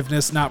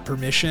forgiveness, not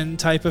permission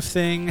type of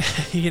thing.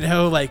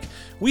 Like,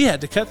 we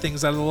had to cut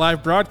things out of the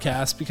live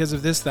broadcast because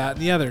of this, that,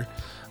 and the other.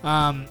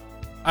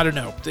 I don't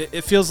know.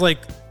 It feels like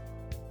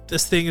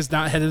this thing is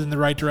not headed in the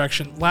right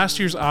direction. Last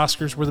year's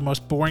Oscars were the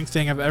most boring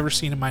thing I've ever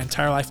seen in my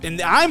entire life.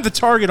 And I'm the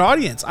target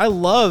audience. I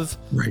love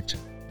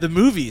the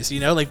movies,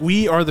 like,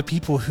 we are the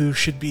people who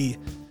should be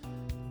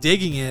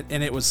digging it.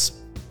 And it was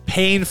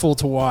painful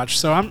to watch.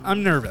 So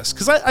I'm nervous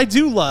because I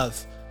do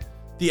love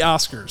the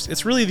Oscars.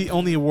 It's really the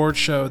only award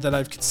show that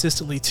I've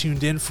consistently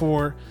tuned in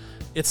for.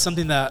 It's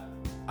something that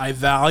I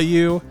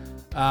value.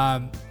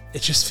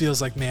 It just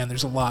feels like, man,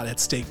 there's a lot at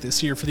stake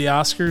this year for the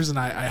Oscars. And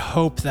I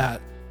hope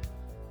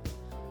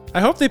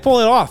they pull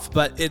it off,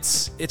 but it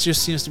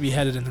just seems to be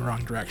headed in the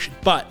wrong direction.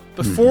 But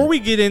before we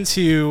get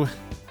into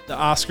the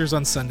Oscars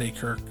on Sunday,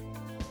 Kirk,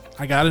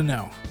 I gotta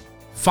know.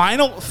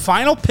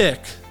 Final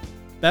pick,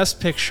 Best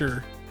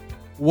Picture.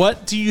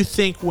 What do you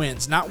think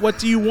wins? Not what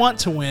do you want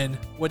to win,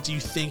 what do you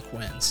think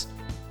wins?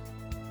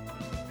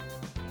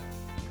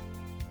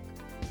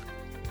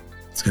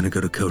 It's gonna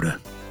go to Coda.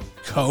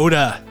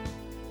 Coda.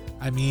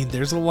 I mean,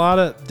 there's a lot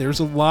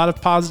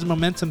of positive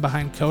momentum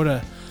behind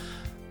Coda.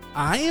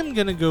 I am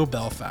gonna go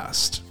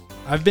Belfast.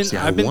 I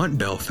want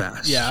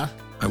Belfast. Yeah,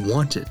 I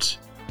want it,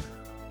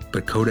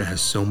 but Coda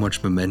has so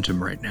much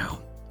momentum right now.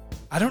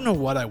 I don't know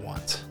what I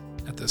want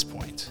at this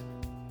point.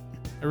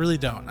 I really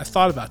don't. I've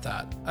thought about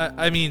that.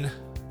 I mean,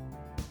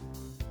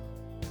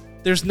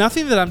 there's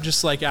nothing that I'm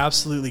just like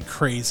absolutely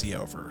crazy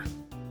over.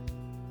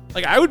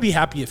 Like, I would be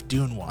happy if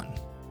Dune won.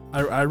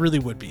 I really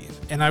would be,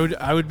 and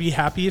I would be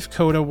happy if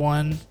Coda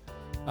won.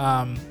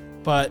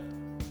 But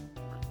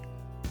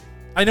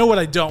I know what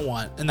I don't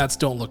want, and that's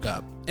Don't Look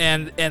Up.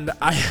 And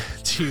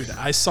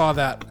I saw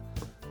that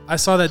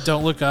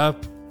Don't Look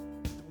Up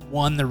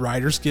won the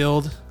Writers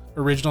Guild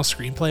Original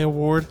Screenplay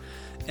Award,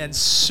 and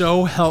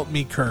so help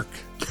me, Kirk.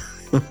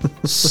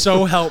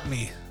 So help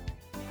me.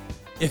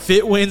 If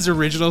it wins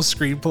Original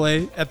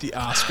Screenplay at the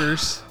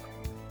Oscars,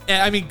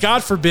 and I mean,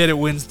 God forbid it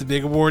wins the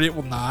big award, it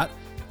will not.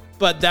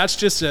 But that's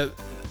just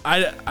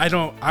I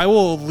think I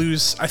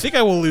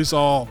will lose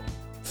all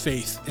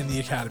faith in the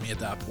Academy at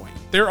that point.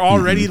 They're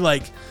already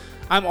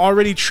I'm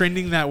already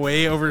trending that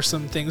way over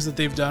some things that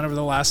they've done over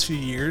the last few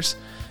years.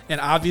 And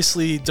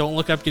obviously, Don't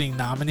Look Up getting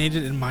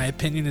nominated, in my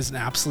opinion, is an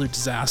absolute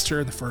disaster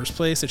in the first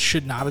place. It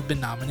should not have been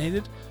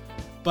nominated.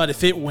 But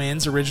if it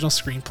wins Original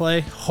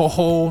Screenplay,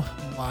 oh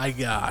my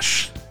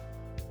gosh,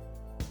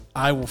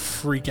 I will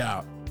freak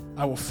out.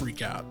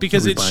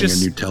 Because it's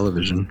just a new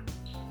television.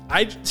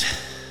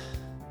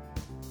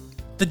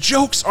 The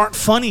jokes aren't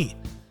funny.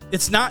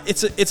 It's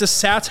a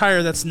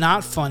satire that's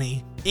not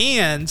funny,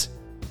 and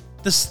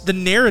the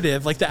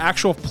narrative, like the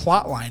actual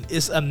plot line,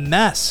 is a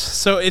mess.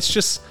 So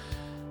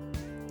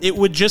it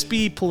would just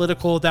be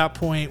political at that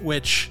point,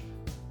 which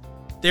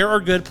there are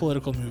good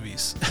political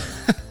movies.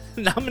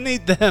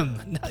 Nominate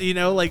them.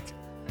 Like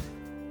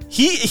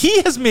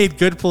he has made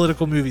good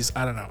political movies.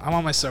 I don't know. I'm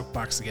on my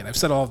soapbox again. I've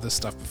said all of this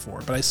stuff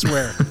before, but I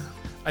swear,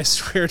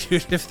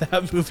 dude, if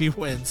that movie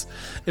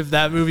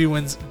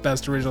wins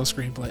Best Original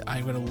Screenplay,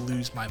 I'm going to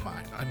lose my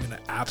mind. I'm going to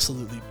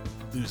absolutely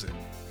lose it.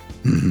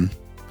 Mm-hmm.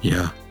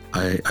 Yeah.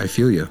 I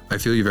feel you. I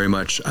feel you very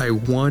much. I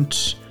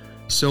want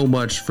so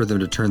much for them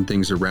to turn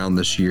things around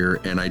this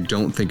year, and I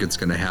don't think it's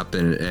going to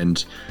happen.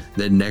 And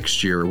then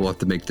next year we'll have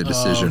to make the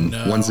decision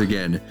once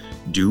again.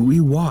 Do we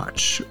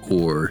watch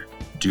or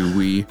do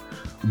we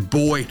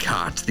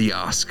boycott the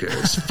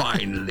Oscars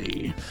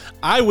finally?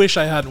 I wish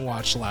I hadn't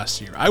watched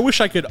last year. I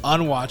wish I could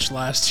unwatch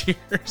last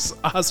year's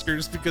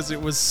Oscars because it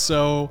was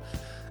so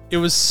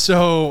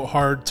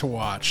hard to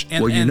watch.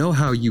 And, you know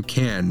how you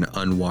can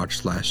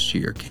unwatch last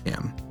year,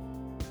 Cam?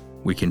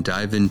 We can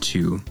dive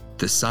into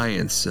the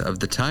science of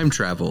the time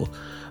travel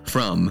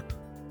from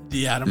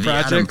the Adam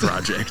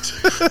Project.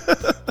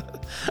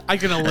 I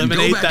can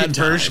eliminate that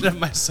version of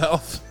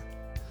myself.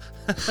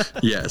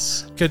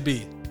 Yes. Could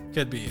be.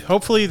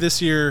 Hopefully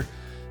this year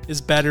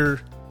is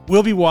better.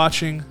 We'll be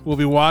watching.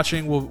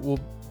 We'll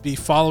be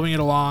following it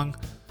along.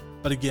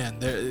 But again,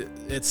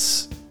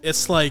 it's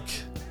like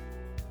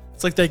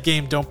that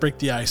game Don't Break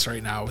the Ice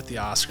right now with the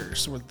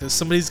Oscars. Where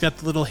somebody's got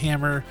the little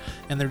hammer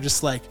and they're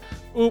just like,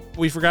 oop,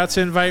 we forgot to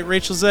invite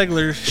Rachel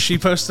Zegler. She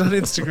posted on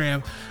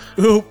Instagram.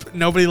 Oop,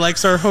 nobody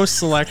likes our host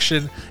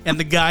selection. And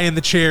the guy in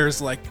the chair is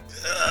like,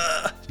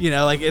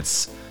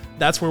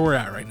 that's where we're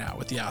at right now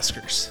with the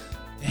Oscars.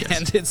 Yes.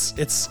 And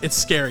it's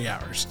scary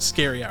hours,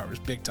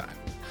 big time.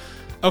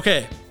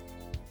 Okay,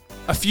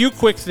 a few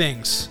quick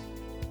things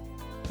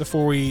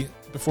before we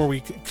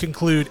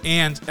conclude.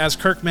 And as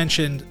Kirk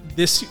mentioned,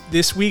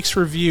 this week's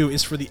review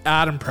is for the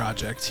Adam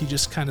Project. He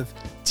just kind of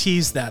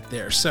teased that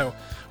there. So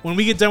when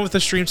we get done with the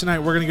stream tonight,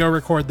 we're going to go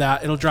record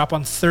that. It'll drop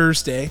on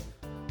Thursday,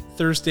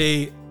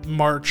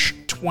 March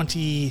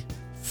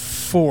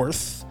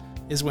 24th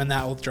is when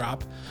that will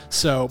drop.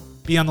 So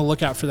be on the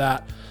lookout for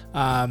that.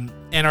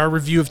 And our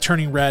review of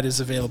Turning Red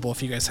is available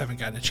if you guys haven't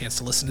gotten a chance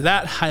to listen to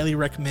that. Highly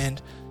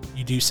recommend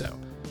you do so.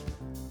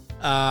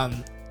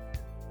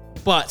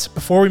 But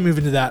before we move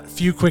into that, a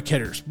few quick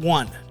hitters.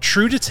 1,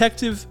 True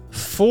Detective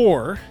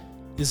 4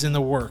 is in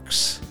the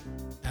works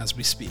as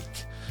we speak.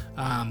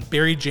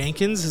 Barry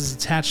Jenkins is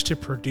attached to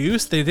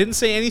produce. They didn't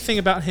say anything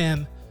about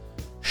him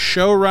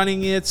show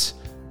running it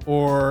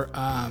or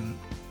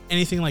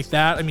anything like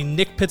that. I mean,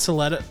 Nick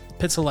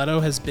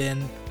Pizzoletto has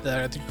been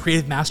the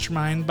creative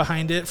mastermind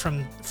behind it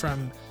from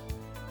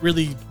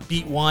really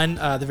beat one,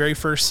 the very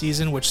first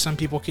season, which some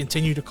people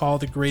continue to call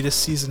the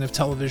greatest season of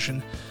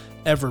television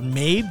ever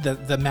made,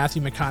 the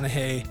Matthew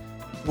McConaughey,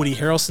 Woody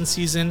Harrelson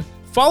season,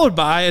 followed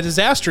by a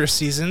disastrous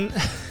season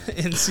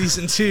in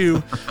season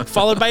 2,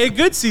 followed by a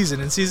good season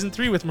in season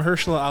 3 with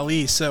Mahershala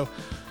Ali. So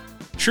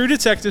True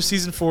Detective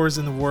season 4 is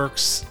in the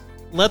works.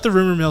 Let the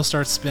rumor mill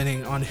start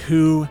spinning on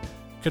who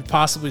could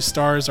possibly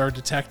star as our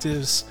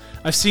detectives.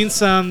 I've seen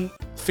some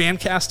fan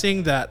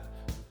casting that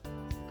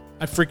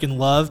I freaking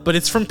love, but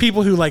it's from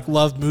people who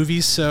love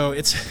movies, so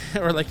it's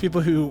or people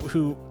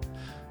who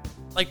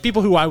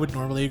I would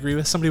normally agree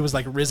with. Somebody was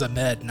like Riz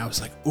Ahmed, and I was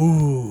like,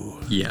 ooh.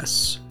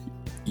 Yes,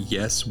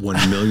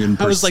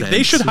 1,000,000%. I was like,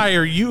 they should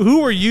hire you.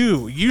 Who are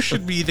you? You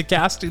should be the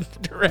casting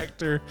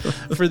director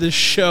for this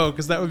show,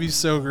 because that would be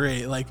so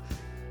great.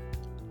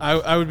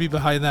 I would be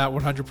behind that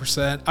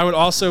 100%. I would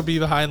also be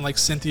behind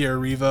Cynthia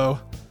Erivo.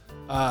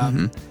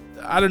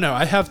 I don't know.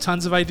 I have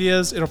tons of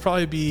ideas. It'll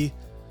probably be...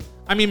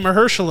 I mean,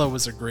 Mahershala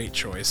was a great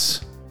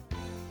choice.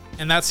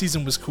 And that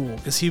season was cool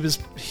because he was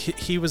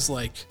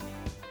like...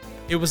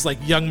 It was like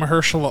young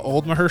Mahershala,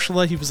 old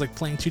Mahershala. He was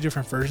playing two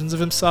different versions of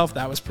himself.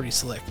 That was pretty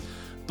slick.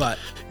 But...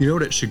 You know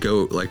what it should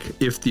go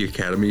if the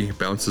Academy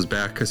bounces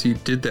back, because he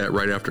did that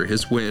right after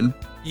his win.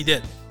 He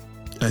did.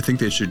 I think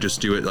they should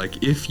just do it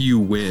if you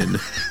win...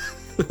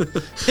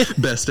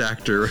 Best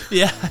actor.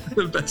 Yeah.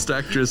 Best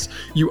actress.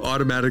 You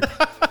automatic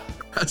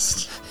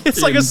best.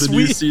 It's like a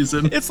sweet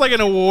season. It's like an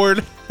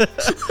award.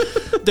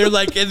 They're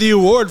in the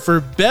award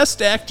for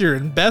best actor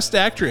and best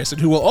actress,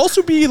 and who will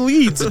also be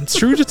leads in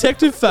True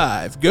Detective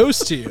 5 goes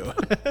to.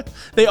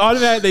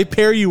 They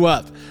pair you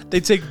up.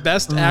 They take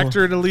best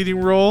actor in a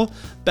leading role,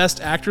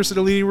 best actress in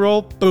a leading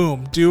role.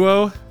 Boom,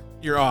 duo.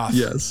 You're off.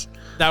 Yes.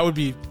 That would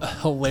be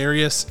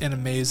hilarious and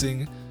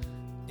amazing.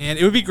 And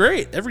it would be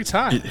great every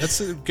time. That's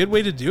a good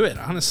way to do it,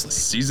 honestly.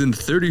 Season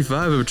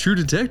 35 of True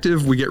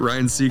Detective, we get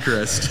Ryan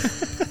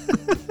Seacrest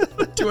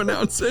to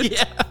announce it.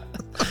 Yeah.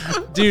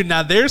 Dude,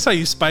 now there's how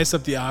you spice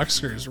up the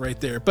Oscars right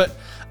there. But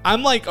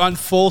I'm on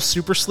full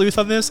super sleuth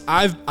on this.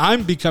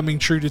 I'm becoming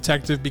True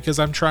Detective because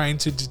I'm trying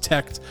to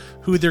detect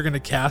who they're going to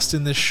cast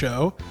in this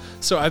show.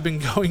 So I've been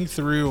going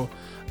through,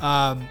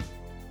 Nick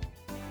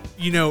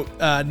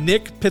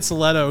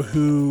Pizzoletto,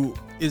 who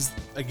is,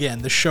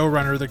 again, the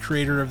showrunner, the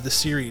creator of the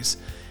series.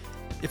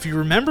 If you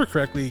remember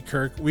correctly,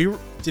 Kirk,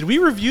 did we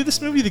review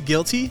this movie, The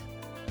Guilty?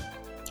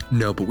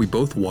 No, but we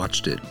both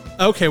watched it.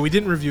 Okay, we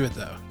didn't review it,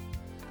 though.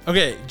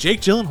 Okay,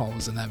 Jake Gyllenhaal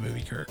was in that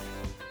movie, Kirk.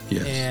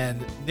 Yes. And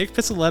Nick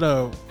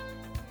Pizzoletto,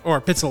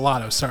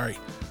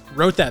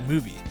 wrote that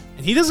movie.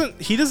 And he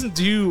doesn't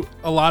do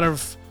a lot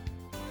of,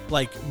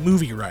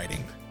 movie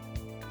writing.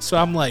 So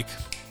I'm like,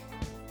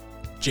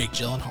 Jake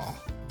Gyllenhaal.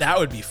 That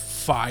would be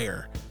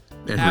fire.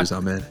 And Riz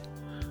Ahmed.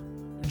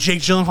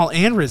 Jake Gyllenhaal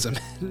and Riz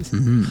Ahmed.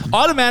 Mm-hmm.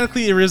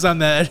 Automatically, Riz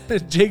Ahmed.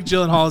 Jake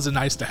Gyllenhaal is a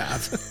nice to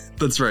have.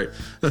 That's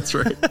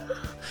right.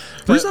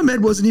 Riz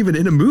Ahmed wasn't even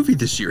in a movie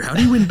this year. How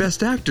do you win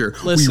Best Actor?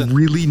 Listen,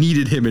 we really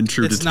needed him in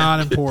True Detective. It's not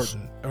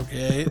important,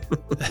 okay?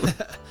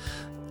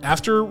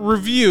 After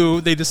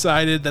review, they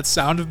decided that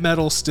Sound of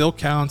Metal still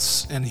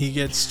counts, and he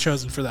gets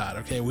chosen for that.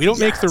 Okay, we don't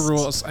make the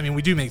rules. I mean,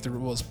 we do make the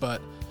rules,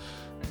 but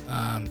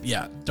don't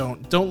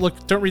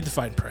read the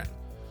fine print.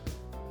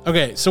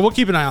 Okay, so we'll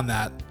keep an eye on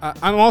that.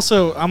 I'm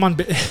on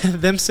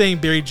them saying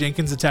Barry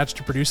Jenkins attached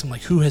to produce. I'm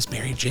like, who has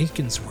Barry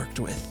Jenkins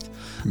worked with?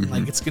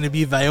 Like, it's going to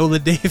be Viola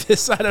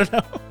Davis. I don't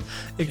know.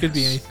 It could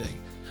be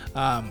anything.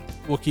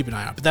 We'll keep an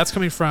eye on it. But that's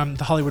coming from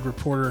The Hollywood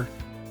Reporter,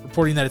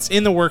 reporting that it's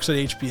in the works at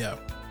HBO.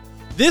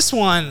 This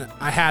one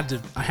I had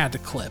to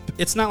clip.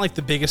 It's not like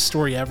the biggest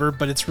story ever,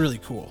 but it's really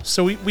cool.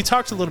 So we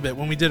talked a little bit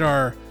when we did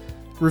our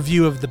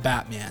review of the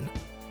Batman.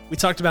 We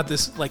talked about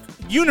this like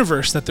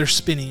universe that they're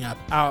spinning up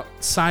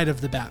outside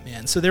of the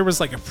Batman. So there was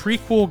like a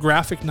prequel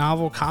graphic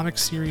novel comic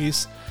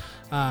series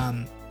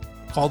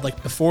called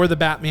like Before the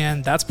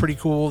Batman. That's pretty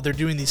cool. They're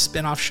doing these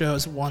spin-off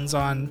shows. One's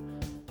on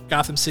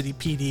Gotham City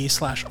PD /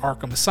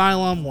 Arkham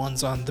Asylum.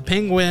 One's on The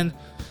Penguin.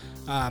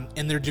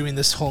 And they're doing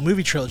this whole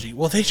movie trilogy.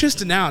 Well, they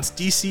just announced,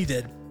 DC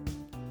did,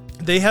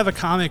 they have a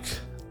comic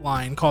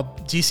line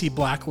called DC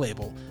Black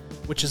Label,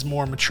 which is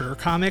more mature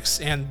comics,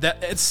 and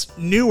that it's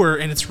newer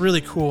and it's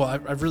really cool.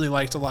 I've really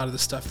liked a lot of the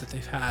stuff that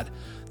they've had.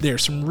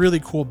 There's some really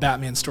cool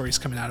Batman stories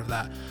coming out of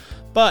that.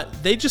 But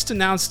they just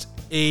announced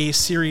a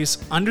series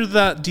under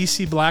the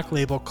DC Black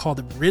Label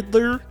called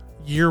Riddler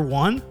Year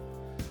One,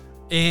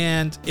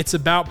 and it's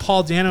about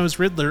Paul Dano's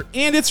Riddler,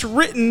 and it's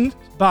written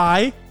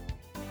by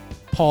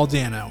Paul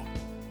Dano.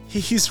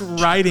 He's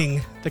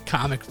writing the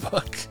comic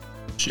book.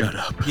 Shut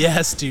up.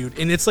 Yes, dude.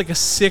 And it's like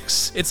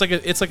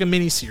a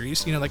mini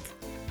series. You know, like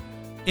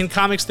in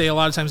comics, they a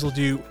lot of times will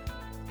do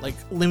like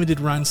limited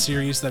run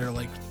series that are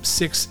like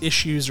 6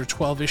 issues or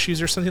 12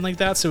 issues or something like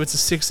that. So it's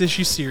a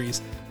 6-issue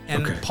series,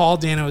 and Paul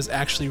Dano is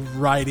actually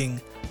writing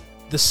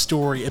the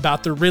story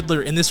about the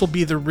Riddler, and this will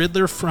be the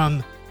Riddler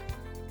from,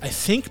 I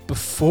think,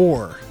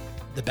 before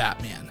the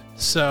Batman.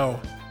 So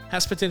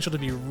has potential to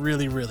be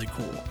really, really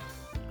cool.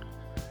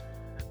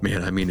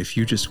 Man, I mean, if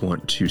you just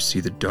want to see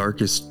the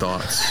darkest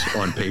thoughts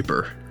on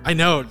paper. I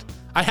know.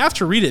 I have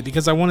to read it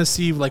because I want to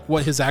see like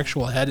what his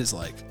actual head is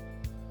like.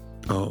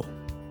 Oh,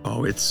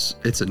 it's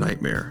a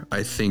nightmare.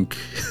 I think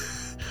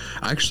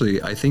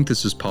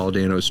this is Paul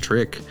Dano's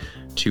trick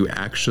to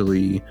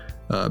actually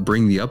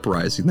bring the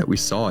uprising that we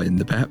saw in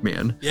the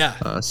Batman.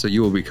 Yeah. So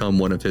you will become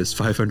one of his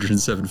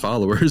 507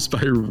 followers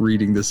by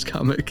reading this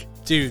comic.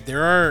 Dude,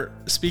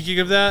 speaking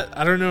of that,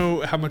 I don't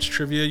know how much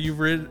trivia you've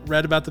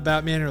read about the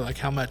Batman, or like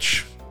how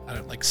much,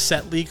 like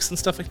set leaks and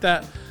stuff like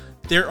that.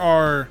 There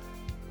are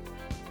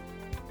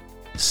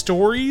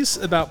stories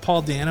about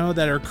Paul Dano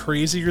that are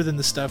crazier than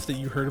the stuff that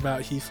you heard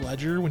about Heath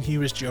Ledger when he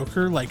was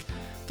Joker. Like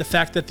the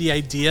fact that the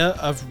idea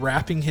of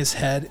wrapping his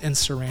head in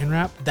saran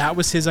wrap, that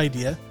was his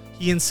idea.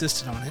 He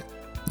insisted on it.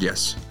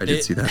 Yes, I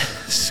did see that.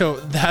 So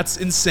that's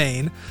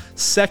insane.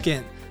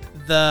 Second,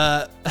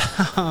 the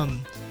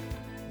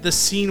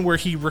scene where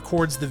he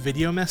records the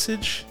video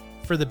message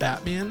for the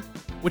Batman,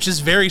 which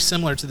is very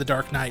similar to The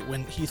Dark Knight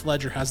when Heath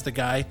Ledger has the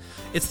guy.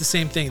 It's the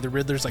same thing. The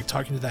Riddler's like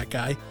talking to that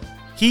guy.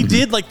 He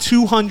did like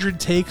 200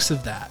 takes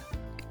of that.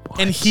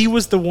 What? And he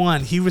was the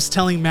one. He was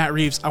telling Matt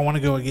Reeves, I want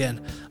to go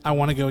again. I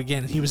want to go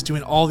again. He was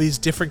doing all these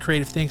different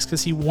creative things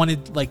because he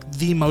wanted like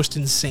the most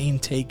insane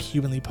take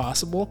humanly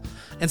possible.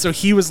 And so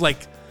he was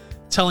like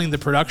telling the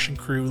production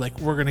crew, like,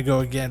 we're going to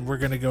go again. We're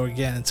going to go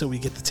again until we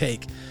get the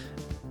take.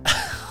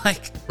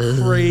 Like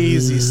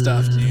crazy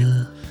stuff,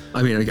 dude.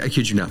 I mean, I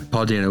kid you not.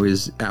 Paul Dano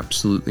is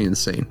absolutely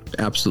insane.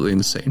 Absolutely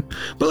insane.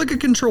 But like a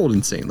controlled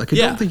insane. Like I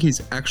don't think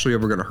he's actually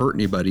ever going to hurt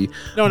anybody.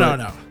 No.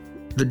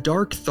 The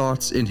dark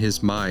thoughts in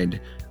his mind,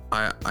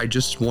 I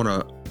just want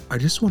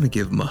to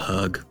give him a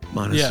hug.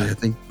 Honestly,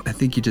 yeah. I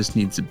think he just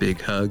needs a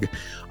big hug.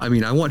 I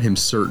mean, I want him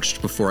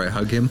searched before I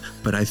hug him,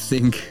 but I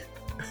think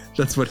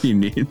that's what he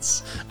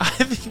needs. I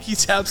think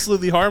he's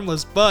absolutely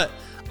harmless, but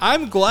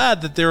I'm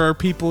glad that there are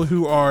people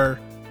who are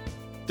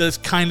the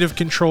kind of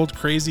controlled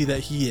crazy that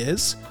he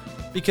is,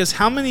 because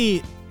how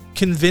many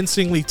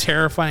convincingly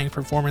terrifying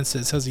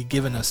performances has he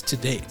given us to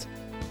date?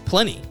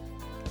 Plenty.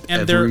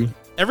 And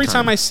every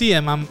time I see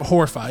him, I'm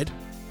horrified.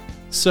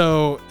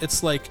 So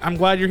it's like, I'm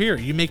glad you're here.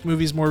 You make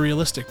movies more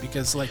realistic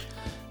because like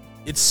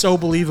it's so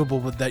believable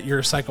that you're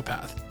a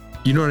psychopath.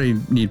 You know what I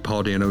need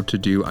Paul Dano to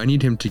do? I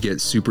need him to get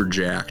super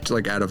jacked,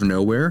 like out of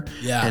nowhere,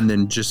 and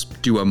then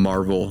just do a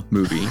Marvel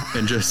movie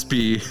and just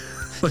be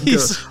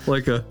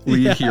like a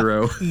lead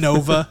hero.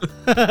 Nova.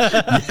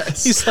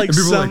 Yes. He's like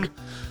some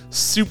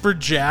super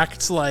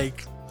jacked,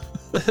 like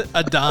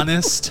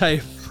Adonis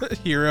type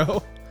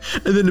hero.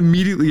 And then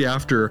immediately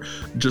after,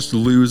 just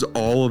lose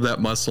all of that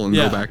muscle and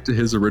go back to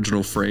his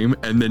original frame,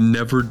 and then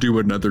never do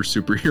another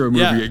superhero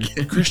movie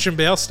again. Christian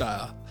Bale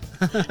style.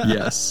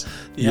 Yes.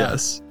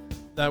 Yes.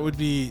 That would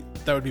be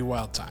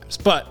wild times.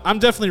 But I'm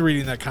definitely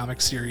reading that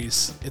comic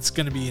series. It's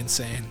going to be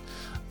insane.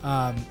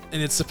 And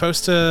it's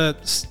supposed to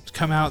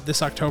come out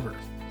this October.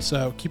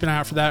 So keep an eye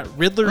out for that.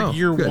 Riddler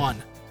Year good.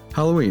 One.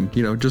 Halloween,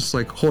 just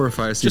like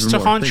horrify us just even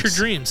to more. haunt your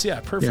dreams.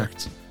 Yeah,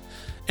 perfect. Yeah.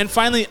 And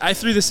finally, I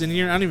threw this in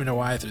here. I don't even know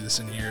why I threw this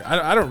in here.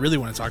 I don't really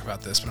want to talk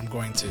about this, but I'm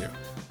going to.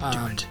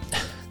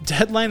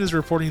 Deadline is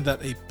reporting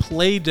that a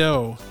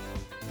Play-Doh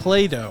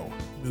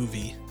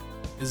movie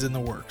is in the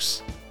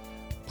works.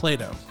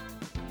 Play-Doh.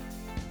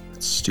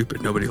 That's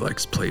stupid. Nobody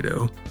likes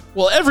Play-Doh.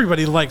 Well,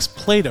 everybody likes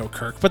Play-Doh,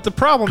 Kirk, but the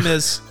problem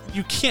is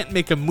you can't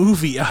make a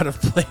movie out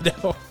of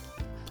Play-Doh.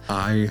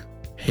 I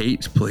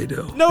hate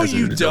Play-Doh. No,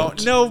 you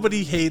don't.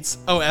 Nobody hates,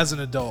 as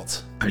an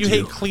adult. You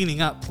hate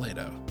cleaning up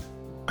Play-Doh.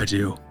 I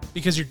do.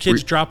 Because your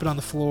kids drop it on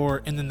the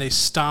floor and then they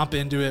stomp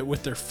into it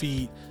with their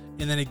feet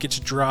and then it gets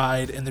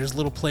dried and there's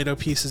little Play-Doh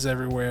pieces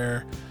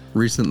everywhere.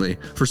 Recently,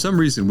 for some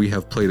reason, we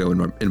have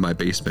Play-Doh in my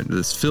basement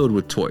that's filled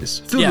with toys.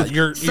 Filled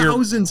with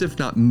thousands, if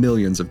not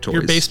millions of toys.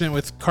 Your basement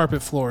with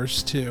carpet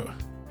floors, too.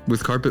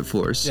 With carpet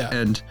floors. Yeah.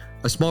 And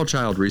a small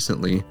child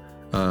recently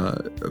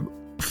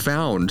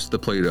found the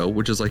Play-Doh,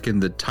 which is like in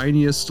the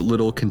tiniest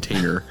little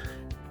container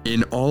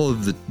in all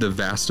of the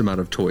vast amount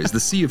of toys, the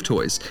sea of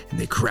toys, and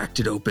they cracked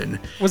it open.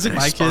 Was it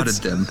my kids? I spotted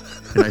them,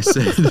 and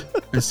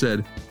I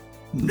said,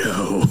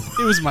 no.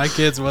 It was my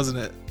kids, wasn't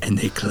it? And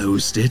they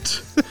closed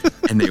it,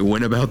 and they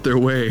went about their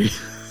way.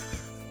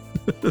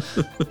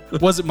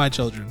 Was it my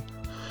children?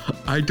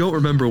 I don't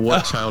remember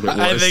what child it was.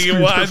 I think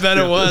it was. I bet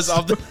it was.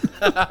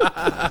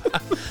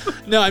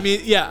 No, I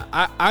mean, yeah,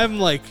 I'm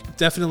like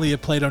definitely a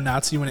Play-Doh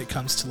Nazi when it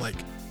comes to like,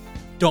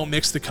 don't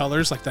mix the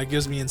colors. Like that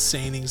gives me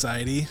insane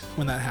anxiety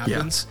when that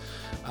happens.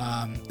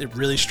 Yeah. It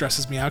really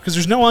stresses me out because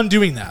there's no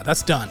undoing that.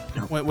 That's done.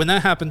 No. When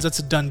that happens, that's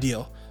a done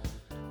deal.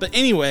 But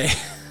anyway,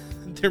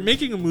 they're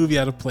making a movie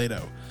out of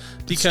Play-Doh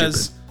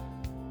because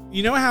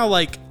you know how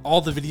like all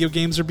the video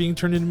games are being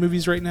turned into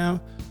movies right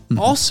now? Mm-hmm.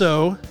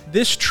 Also,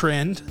 this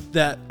trend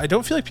that I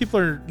don't feel like people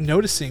are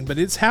noticing, but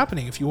it's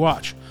happening if you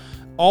watch.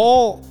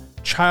 All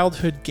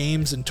childhood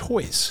games and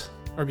toys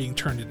are being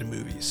turned into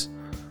movies.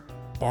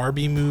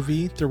 Barbie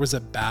movie. There was a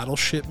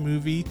Battleship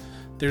movie.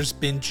 There's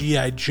been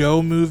G.I.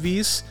 Joe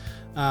movies.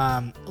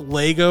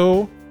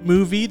 Lego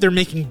movie. They're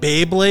making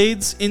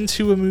Beyblades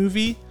into a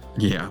movie.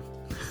 Yeah.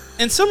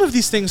 And some of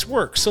these things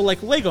work. So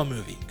like Lego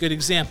movie, good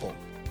example.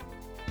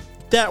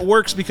 That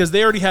works because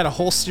they already had a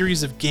whole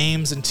series of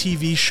games and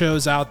TV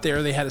shows out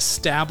there. They had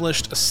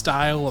established a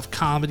style of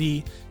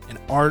comedy and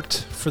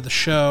art for the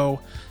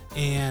show.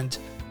 And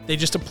they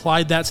just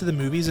applied that to the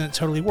movies and it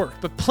totally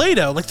worked. But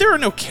Play-Doh, like there are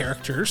no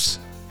characters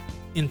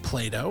in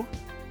Play-Doh.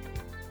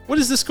 What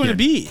is this going to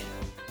be?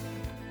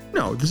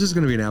 No, this is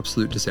going to be an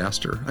absolute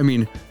disaster. I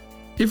mean,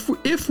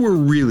 if we're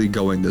really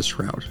going this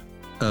route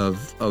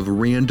of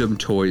random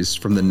toys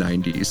from the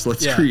 90s,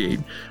 let's create.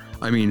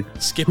 I mean,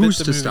 who's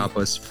to stop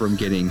us from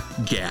getting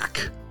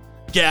Gak?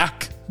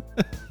 Gak.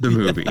 The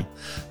movie.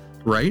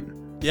 Right?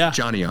 Yeah.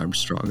 Johnny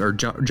Armstrong. Or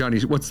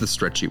Johnny, what's the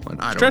stretchy one?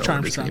 I don't know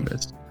what his name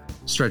is.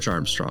 Stretch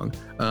Armstrong.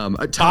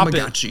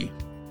 Tamagotchi.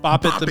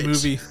 Bop It, the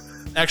movie.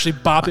 Actually,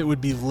 Bop It would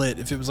be lit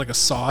if it was like a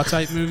Saw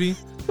type movie.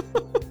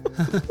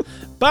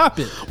 Bop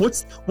It.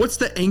 What's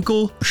the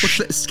ankle? What's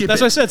that? Skip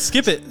That's It. what I said.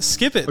 Skip It.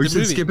 Skip It. Oh, you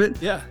said Skip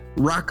It? Yeah.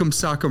 Rock'em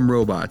Sock'em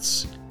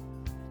Robots.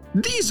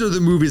 These are the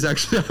movies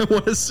actually I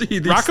want to see.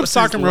 Rock'em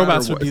Sock'em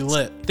Robots would be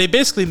lit. They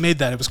basically made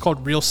that. It was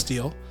called Real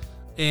Steel.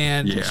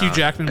 And Hugh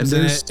Jackman was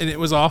in it, and it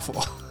was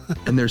awful.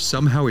 And there's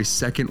somehow a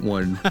second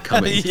one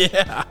coming.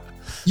 Yeah.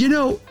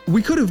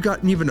 We could have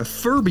gotten even a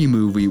Furby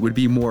movie would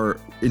be more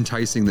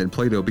enticing than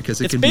Play-Doh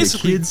because it can be a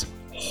kid's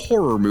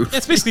horror movie.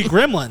 It's basically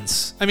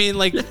Gremlins. I mean,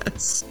 like,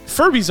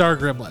 Furbies are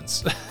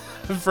Gremlins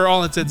for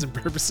all intents and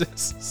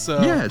purposes.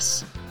 So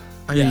yes.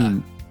 I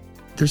mean,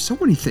 there's so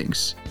many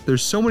things.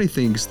 There's so many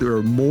things that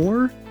are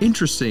more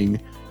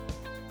interesting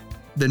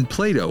than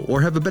Play-Doh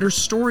or have a better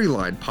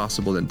storyline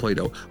possible than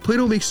Play-Doh.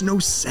 Play-Doh makes no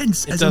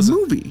sense as a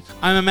movie.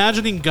 I'm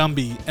imagining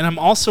Gumby, and I'm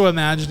also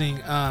imagining...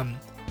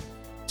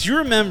 do you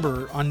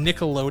remember on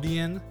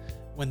Nickelodeon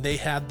when they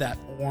had that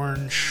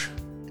orange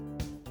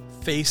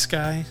face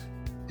guy?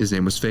 His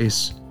name was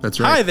Face. That's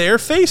right. Hi there,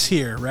 Face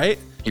here, right?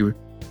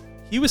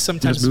 He was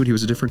sometimes... His mood, he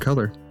was a different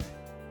color.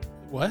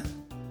 What?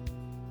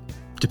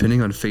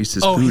 Depending on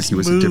Face's mood, he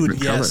was a different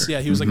color.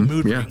 Yeah, he was like a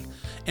mood ring.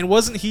 And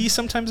wasn't he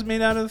sometimes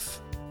made out of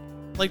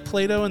like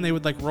Play-Doh and they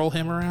would like roll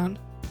him around?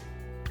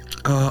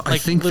 I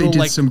think they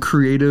did some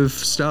creative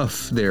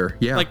stuff there.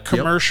 Yeah. Like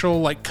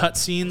commercial, like cut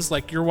scenes,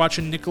 like you're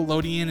watching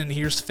Nickelodeon and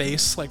here's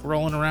Face like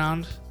rolling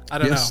around. I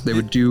don't know. Yes, they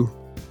would do.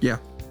 Yeah.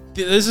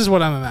 This is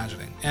what I'm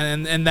imagining.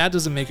 And that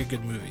doesn't make a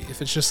good movie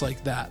if it's just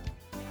like that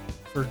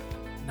for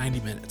 90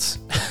 minutes.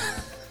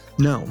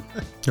 No,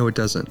 it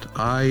doesn't.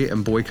 I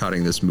am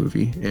boycotting this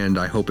movie and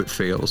I hope it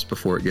fails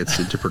before it gets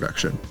into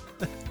production.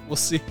 We'll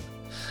see.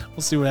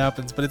 We'll see what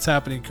happens, but it's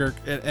happening, Kirk.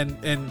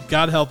 And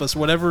God help us,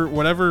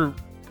 whatever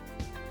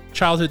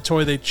childhood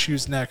toy they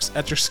choose next,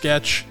 Etch a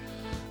Sketch,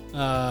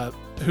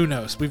 who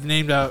knows? We've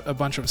named out a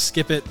bunch of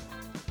Skip It.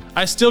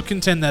 I still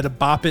contend that a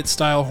Bop It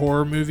style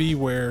horror movie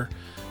where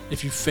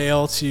if you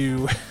fail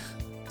to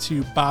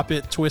bop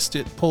it, twist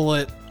it, pull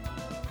it,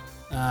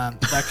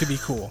 that could be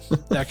cool.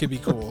 That could be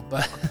cool.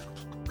 But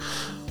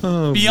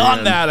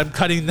beyond that, I'm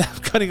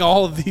cutting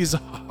all of these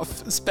off.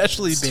 off,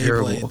 especially It's Beyblades.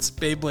 terrible.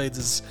 Beyblades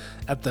is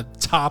at the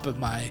top of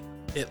my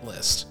hit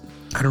list.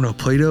 I don't know.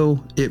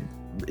 Play-Doh,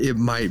 it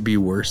might be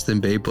worse than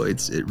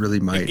Beyblades. It really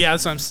might. Yeah,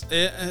 that's what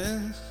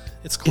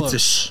it's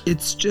close.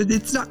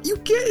 It's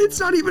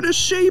not even a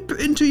shape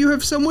until you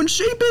have someone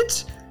shape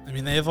it. I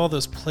mean, they have all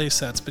those play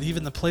sets, but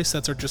even the play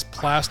sets are just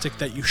plastic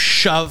that you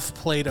shove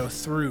Play-Doh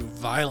through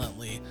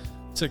violently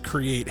to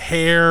create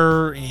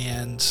hair,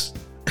 and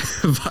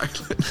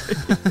Violently.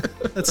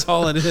 that's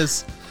all it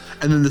is.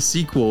 And then the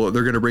sequel,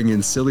 they're going to bring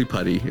in Silly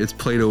Putty. It's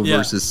Play-Doh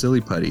versus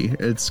Silly Putty.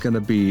 It's going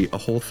to be a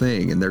whole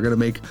thing, and they're going to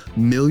make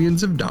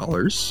millions of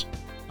dollars.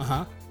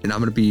 Uh-huh. And I'm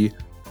going to be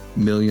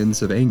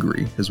millions of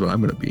angry is what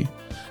I'm going to be.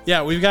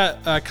 Yeah, we've got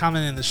a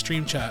comment in the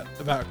stream chat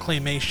about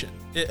claymation.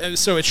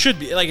 So it should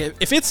be, like,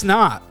 if it's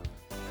not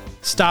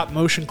stop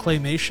motion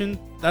claymation,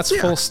 that's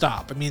full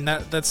stop. I mean,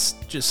 that's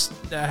just,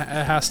 it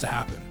has to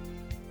happen.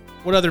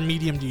 What other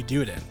medium do you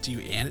do it in? Do you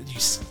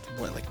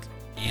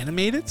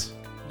animate it?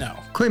 No.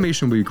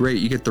 Claymation would be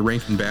great. You get the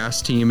Rankin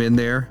Bass team in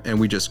there, and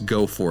we just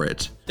go for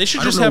it. They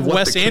should just have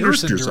Wes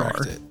Anderson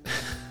direct it.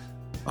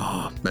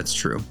 Oh, that's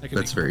true.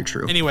 That's very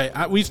true. Anyway,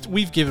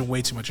 we've given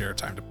way too much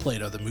airtime to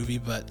Play-Doh the movie,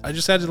 but I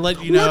just had to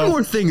let you know. One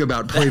more thing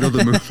about Play-Doh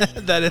the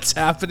movie. that it's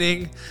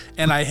happening,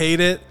 and I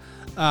hate it,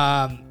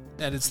 and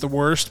it's the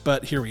worst,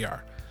 but here we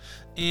are.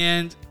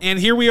 And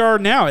here we are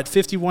now at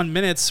 51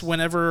 minutes,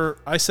 whenever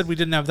I said we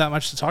didn't have that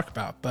much to talk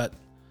about, but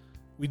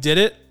we did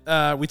it.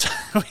 We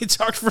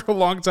talked for a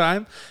long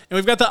time, and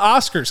we've got the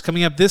Oscars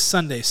coming up this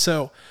Sunday,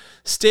 so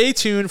stay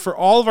tuned for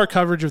all of our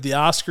coverage of the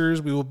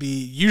Oscars.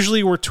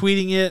 We're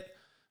tweeting it.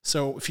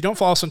 So if you don't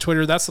follow us on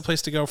Twitter, that's the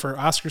place to go for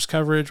Oscars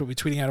coverage. We'll be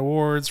tweeting out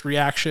awards,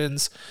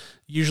 reactions,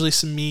 usually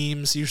some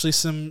memes, usually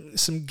some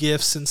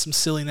GIFs and some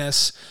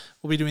silliness.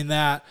 We'll be doing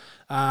that.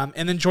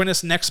 And then join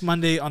us next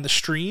Monday on the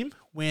stream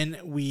when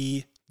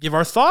we give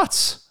our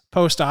thoughts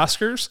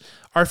post-Oscars.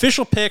 Our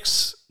official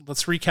picks,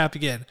 let's recap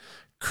again.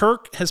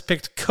 Kirk has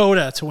picked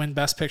Coda to win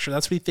Best Picture.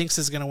 That's what he thinks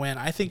is going to win.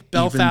 I think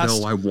Belfast.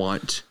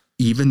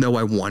 Even though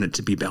I want it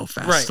to be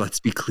Belfast, right. Let's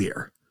be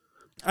clear.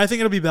 I think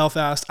it'll be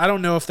Belfast. I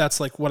don't know if that's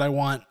like what I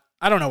want.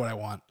 I don't know what I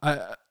want.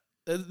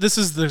 This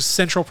is the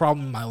central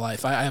problem in my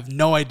life. I have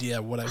no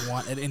idea what I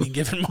want at any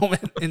given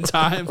moment in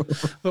time,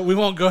 but we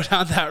won't go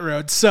down that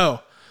road.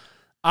 So,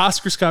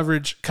 Oscars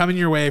coverage coming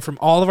your way from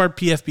all of our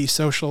PFB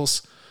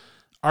socials.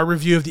 Our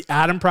review of the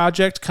Adam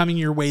Project coming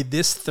your way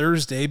this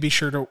Thursday. Be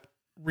sure to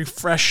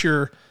refresh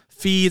your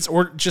feeds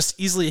or just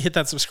easily hit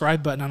that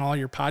subscribe button on all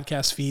your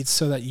podcast feeds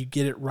so that you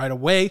get it right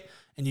away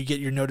and you get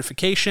your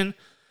notification.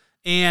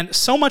 And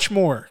so much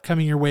more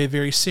coming your way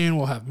very soon.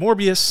 We'll have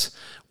Morbius.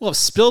 We'll have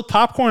Spilled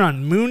Popcorn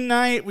on Moon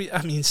Knight.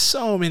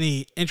 So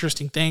many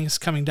interesting things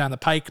coming down the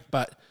pike.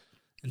 But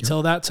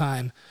until that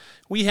time,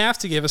 we have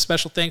to give a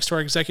special thanks to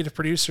our executive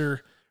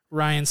producer,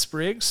 Ryan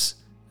Spriggs,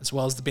 as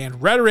well as the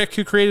band Rhetoric,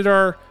 who created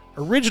our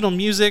original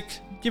music.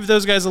 Give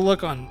those guys a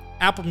look on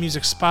Apple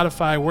Music,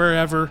 Spotify,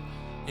 wherever.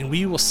 And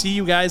we will see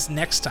you guys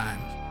next time.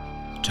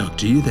 Talk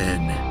to you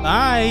then.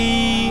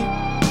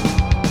 Bye.